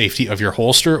reevaluate the safety of your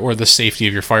holster or the safety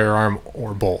of your firearm,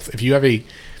 or both. If you have a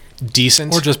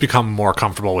decent... Or just become more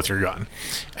comfortable with your gun.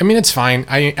 I mean, it's fine.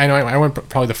 I know I went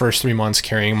probably the first 3 months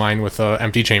carrying mine with an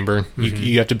empty chamber. Mm-hmm.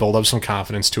 You have to build up some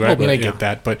confidence to it. I get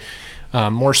that, but...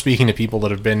 more speaking to people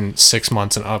that have been 6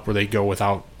 months and up where they go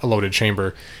without a loaded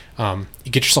chamber,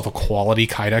 you get yourself a quality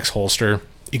Kydex holster.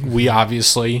 We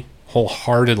obviously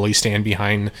wholeheartedly stand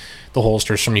behind the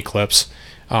holsters from Eclipse.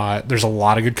 There's a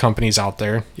lot of good companies out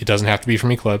there. It doesn't have to be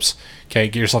from Eclipse. Okay,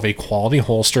 get yourself a quality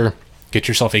holster. Get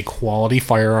yourself a quality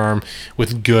firearm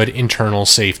with good internal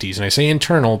safeties. And I say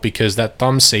internal because that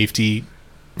thumb safety,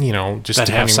 just that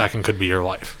half second could be your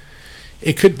life.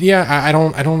 It could, yeah. I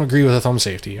don't agree with the thumb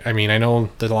safety. I mean, I know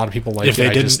that a lot of people like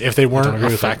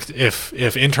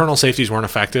if internal safeties weren't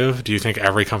effective, do you think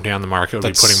every company on the market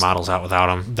would be putting models out without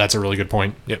them? That's a really good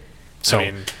point. Yep.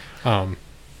 So,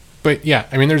 but yeah,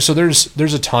 I mean, there's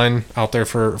a ton out there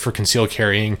for concealed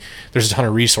carrying. There's a ton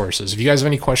of resources. If you guys have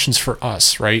any questions for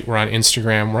us, right? We're on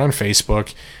Instagram, we're on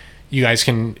Facebook. You guys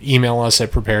can email us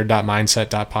at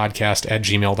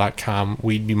prepared.mindset.podcast@gmail.com.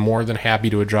 We'd be more than happy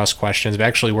to address questions. I'm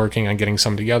actually working on getting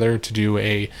some together to do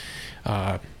a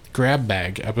grab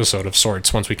bag episode of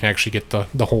sorts once we can actually get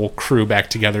the whole crew back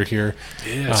together here.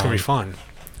 Yeah, it's going to be fun.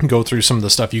 Go through some of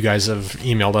the stuff you guys have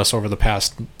emailed us over the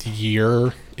past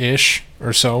year-ish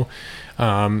or so,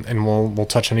 and we'll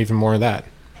touch on even more of that.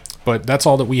 But that's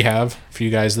all that we have for you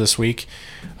guys this week.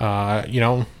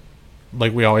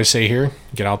 Like we always say here,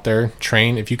 get out there,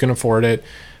 train if you can afford it,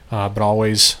 but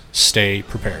always stay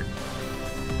prepared.